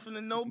say nothing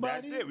to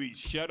nobody. That's it. We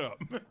shut up.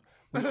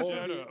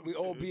 We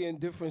all be in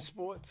different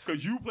sports.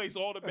 Cause you place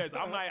all the bets.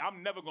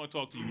 I'm never gonna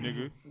talk to you,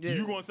 nigga. Yeah.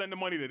 You gonna send the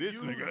money to this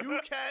nigga.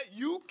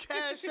 You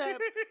cash app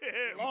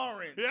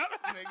Lawrence,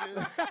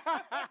 nigga.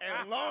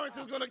 And Lawrence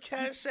is gonna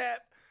cash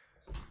app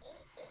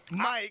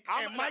Mike,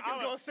 and Mike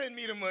is gonna send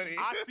me the money.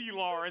 I see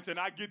Lawrence, and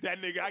I get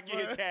that nigga. I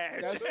get his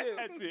cash. That's it.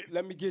 That's it.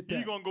 Let me get that.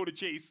 He gonna go to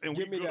Chase, and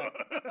give me that.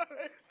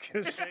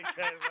 Straight cash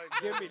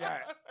like give me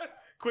that.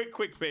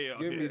 Quick payout.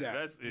 Give me that.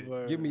 That's it.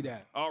 Word. Give me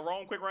that.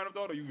 Wrong quick random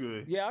thought, or you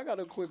good? Yeah, I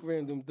got a quick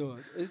random thought.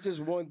 It's just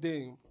one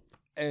thing.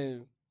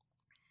 And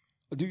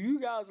do you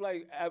guys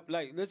like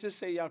let's just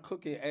say y'all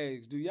cooking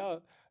eggs. Do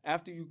y'all,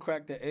 after you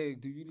crack the egg,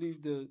 do you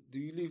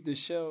leave the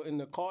shell in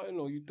the carton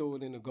or you throw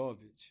it in the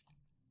garbage?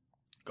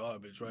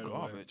 Garbage, right?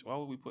 Garbage. Why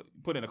would we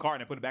put in a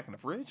carton and put it back in the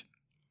fridge?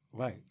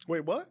 Right.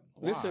 Wait, what?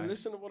 Listen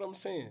to what I'm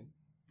saying.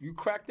 You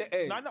crack the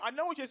egg. No, I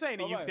know what you're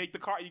saying. You take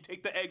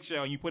the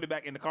eggshell and you put it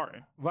back in the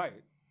carton.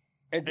 Right.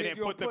 And then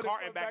put the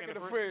carton back in the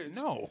fridge.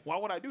 No, why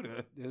would I do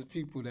that? There's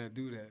people that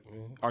do that,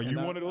 man. Are you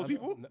one of those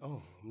people?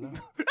 No, I'm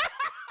not.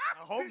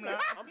 I hope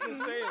not. I'm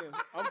just saying.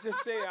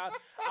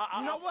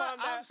 You know what?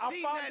 I've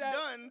seen that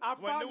done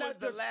when it was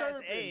the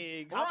last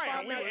eggs.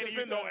 Right. And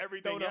you know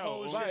everything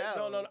else. Right.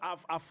 No.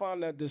 I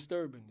find that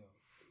disturbing,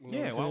 though.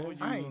 You know why would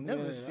you? I ain't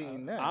never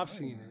seen that. I've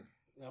seen it.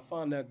 I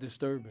find that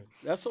disturbing.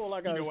 That's all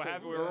I got to say. You know what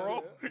happened with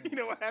Earl? You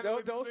know what happened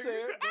with Don't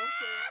say it.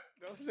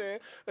 Don't say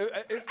it.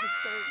 It's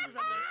disturbing. He was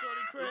at that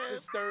shorty crib. It's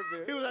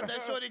disturbing. He was at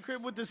that shorty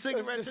crib with the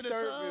cigarette it's to the tub.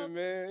 disturbing,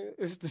 man.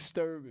 It's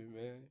disturbing,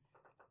 man.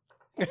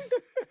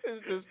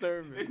 It's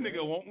disturbing. This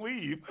nigga won't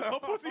leave. Her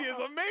pussy is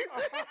amazing.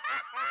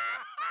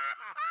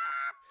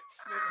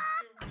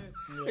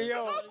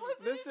 Yo,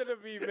 listen to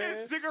me,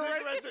 man.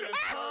 Cigarettes in the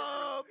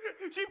tub.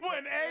 She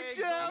putting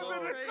eggshells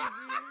in the tub.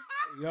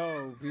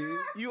 Yo, B.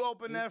 You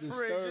open that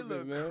fridge, it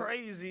look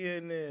crazy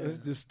in there. It's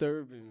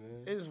disturbing,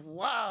 man. It's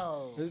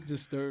wild. It's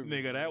disturbing.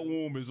 Nigga, that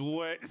womb is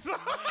wet.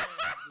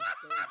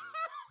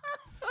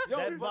 Yo,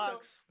 that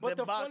box, but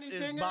the box funny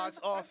is thing box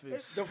is,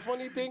 office. The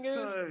funny thing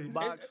is,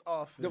 box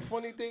office. The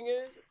funny thing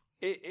is,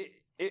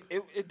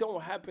 it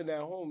don't happen at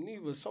home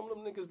neither. Some of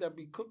them niggas that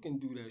be cooking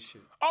do that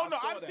shit. Oh no,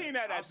 I've seen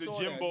that at the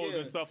Jimbos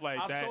and stuff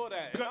like that. I saw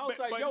that. And I was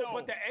like,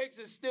 but the eggs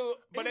is still.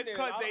 But it's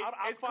because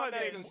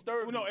they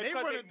disturbing. No, it's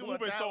because they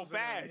moving so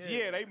fast.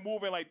 Yeah, they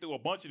moving like through a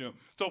bunch of them.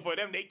 So for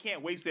them, they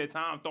can't waste their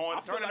time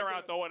turning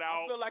around, throw it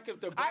out. I feel like if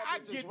the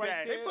garbage is right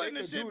there, they putting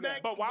the shit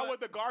back. But why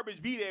would the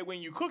garbage be there when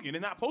you cooking?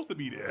 It's not supposed to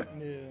be there.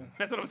 Yeah,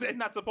 that's what I'm saying. It's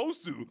not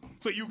supposed to.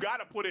 So you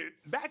gotta put it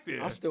back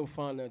there. I still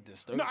find that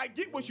disturbing. No, I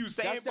get what you're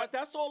saying.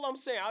 That's all I'm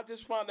saying. I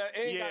just find that it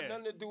ain't got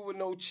nothing to do with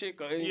no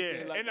chick or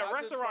anything. Yeah, in the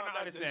restaurant, I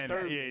understand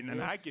that. Yeah,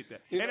 no, I get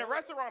that. In the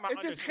restaurant, I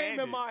understand it. It just came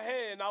in my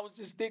head, and I was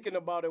just thinking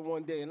about it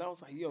one day, and I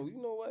was like, yo, you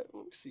know what?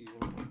 Let me see.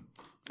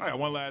 All right,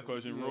 one last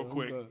question real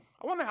quick.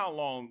 I wonder how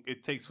long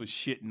it takes for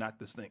shit not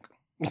to stink.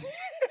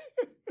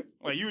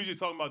 Like, you were just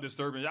talking about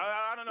disturbance.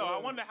 I don't know. I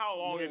wonder how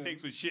long it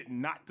takes for shit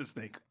not to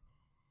stink.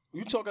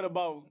 You talking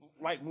about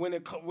like when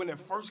it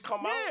first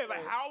come out? Yeah,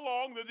 like how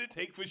long does it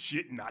take for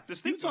shit not to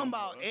stink? You talking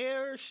about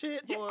air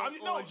shit,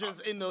 or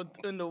just in the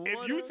water?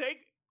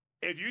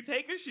 If you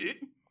take a shit,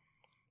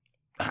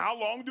 how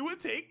long do it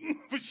take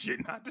for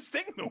shit not to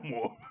stink no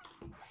more?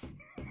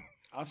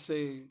 I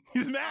say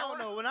he's mad. I don't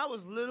know. When I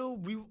was little,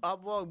 I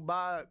walked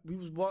by.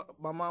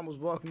 My mom was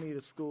walking me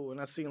to school, and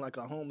I seen like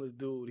a homeless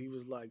dude. He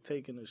was like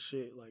taking a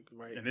shit, like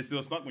right. And it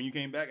still stunk when you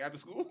came back after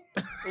school.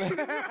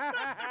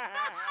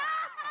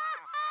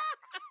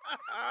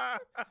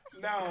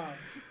 No.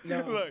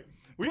 Look,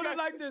 put it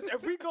like this: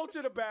 if you go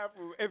to the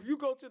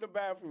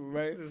bathroom,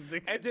 right,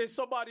 and then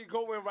somebody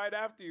go in right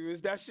after you,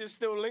 is that shit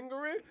still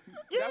lingering?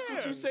 Yeah, that's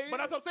what you saying. But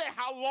that's what I'm saying.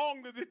 How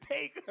long does it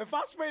take? If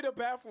I spray the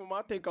bathroom,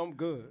 I think I'm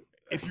good.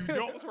 If you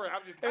don't spray,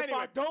 I'm just. If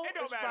I don't, it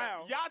don't matter.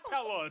 foul. Y'all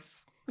tell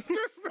us.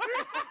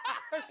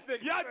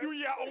 Y'all do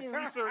your own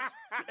research,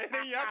 and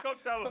then y'all come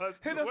tell us.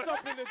 Hit us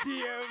up in the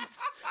DMs.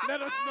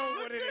 Let us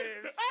know what it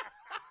is.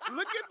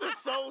 Look at the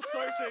soul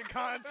searching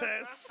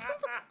contest.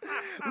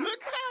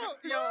 Look how,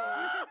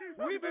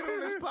 we've been on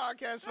this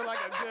podcast for like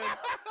a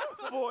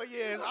good 4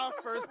 years. Our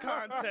first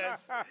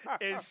contest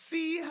is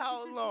see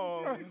how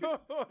long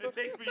it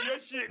takes for your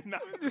shit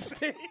not to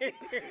stay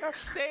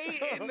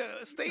in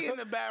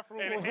the bathroom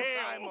with the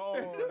timer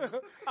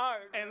on,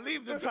 and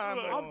leave the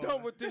timer on. I'm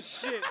done with this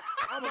shit.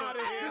 I'm out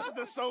of here. This is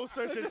the soul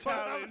searching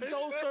challenge.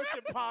 Soul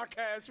searching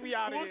podcast. We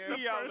out of here. We'll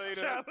see y'all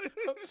later.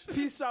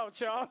 Peace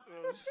out, y'all.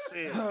 Oh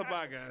shit.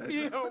 Bye, guys.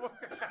 Yo.